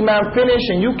 Once the Imam finished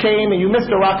and you came and you missed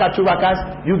a rak'ah, 2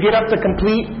 rak'ahs, you get up to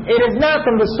complete. It is not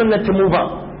from the sunnah to move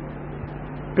up.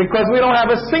 Because we don't have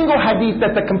a single hadith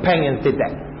that the companions did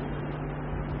that.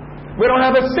 We don't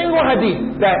have a single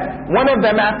hadith that one of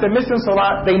them after missing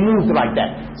salah, they moved like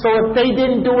that. So if they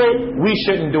didn't do it, we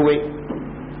shouldn't do it.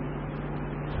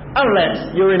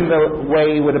 Unless you're in the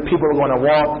way where the people are going to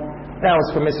walk, that was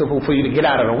permissible for you to get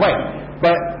out of the way.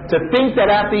 But to think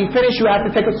that after you finish you have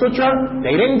to take a sutra,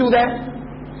 they didn't do that.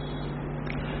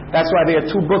 That's why there are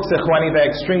 2 books, Ikhwani, that are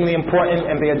extremely important,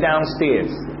 and they are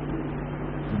downstairs.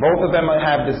 Both of them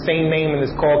have the same name, and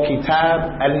it's called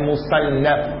Kitab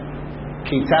al-Musannaf.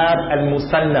 Kitab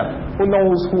al-Musannaf. Who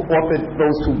knows who authored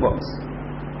those 2 books?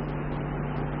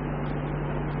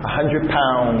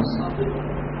 £100.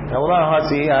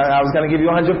 See, I was going to give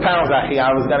you £100, Ahi. I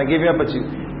was going to give you, but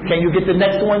can you get the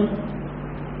next one?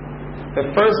 The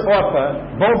first author,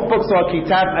 both books are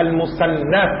Kitab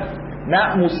al-Musannaf,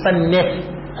 not Musannif.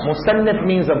 Musannif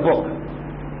means a book.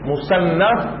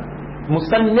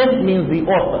 Musannif means the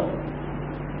author.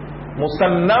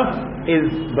 Musannaf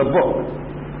is the book.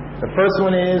 The first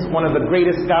one is one of the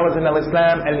greatest scholars in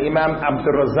Islam, Al-Imam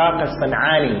Abdul Razak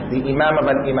As-San'ani, the Imam of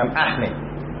Al-Imam Ahmed.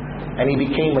 And he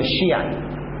became a Shiite.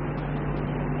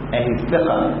 And he's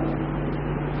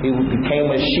fiqh. He became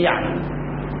a Shiite.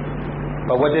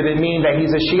 But what did it mean that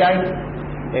he's a Shiite?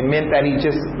 It meant that he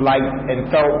just liked and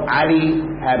felt Ali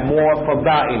had more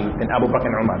fada'il than Abu Bakr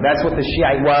and Umar. That's what the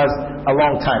Shiite was a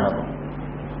long time ago.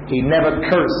 He never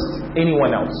cursed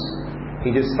anyone else.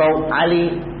 He just felt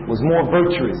Ali was more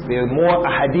virtuous. There was more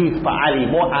ahadith for Ali,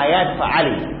 more ayat for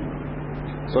Ali.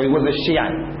 So he was a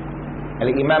Shiite. And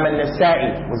Imam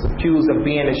al-Nasa'i was accused of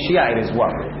being a Shiite as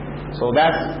well. So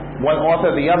that's one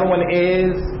author. The other one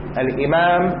is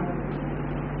Al-Imam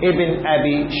Ibn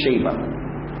Abi Shayba.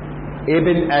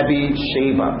 Ibn Abi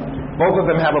Shayba. Both of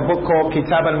them have a book called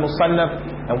Kitab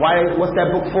al-Musannaf. And what's that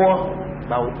book for?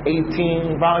 About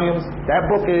 18 volumes. That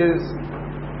book is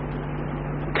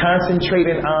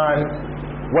concentrated on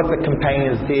what the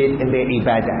companions did in their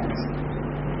ibadats.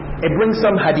 It brings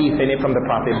some hadith in it from the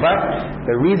Prophet, but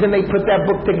the reason they put that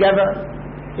book together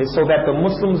is so that the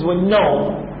Muslims would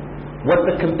know what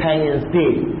the companions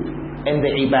did in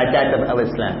the ibadat of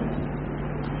al-Islam.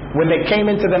 When they came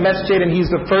into the masjid and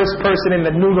he's the first person in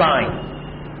the new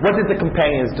line, what did the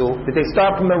companions do? Did they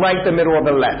start from the right, the middle, or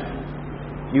the left?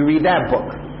 You read that book.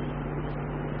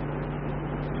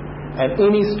 And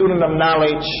any student of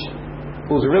knowledge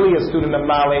who's really a student of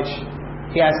knowledge,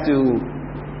 he has to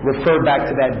refer back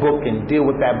to that book and deal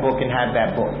with that book and have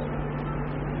that book.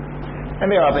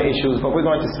 And there are other issues, but we're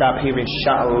going to stop here,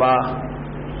 inshallah.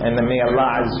 And may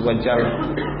Allah Azza wa Jal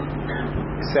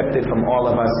accept it from all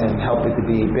of us and help it to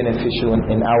be beneficial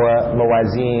in our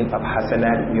mawazeen of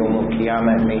hasanat yawm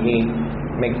al-qiyamah. And may He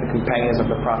make the companions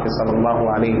of the Prophet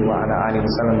sallallahu alayhi wa alihi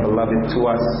wa sallam beloved to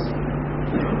us,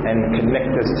 and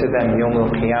connect us to them yawm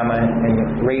al-qiyamah,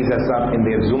 and raise us up in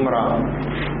their zumrah.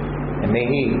 And may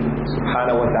He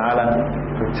subhanahu wa ta'ala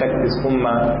protect this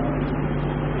ummah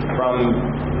from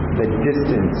the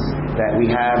distance that we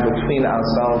have between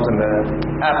ourselves and the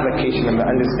application and the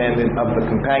understanding of the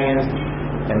companions,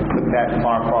 and put that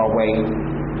far, far away.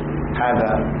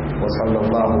 هذا وصلى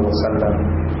الله وسلم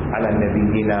على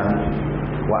نبينا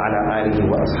وعلى آله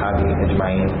وأصحابه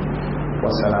أجمعين.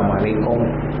 والسلام عليكم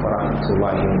ورحمة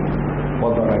الله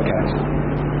وبركاته.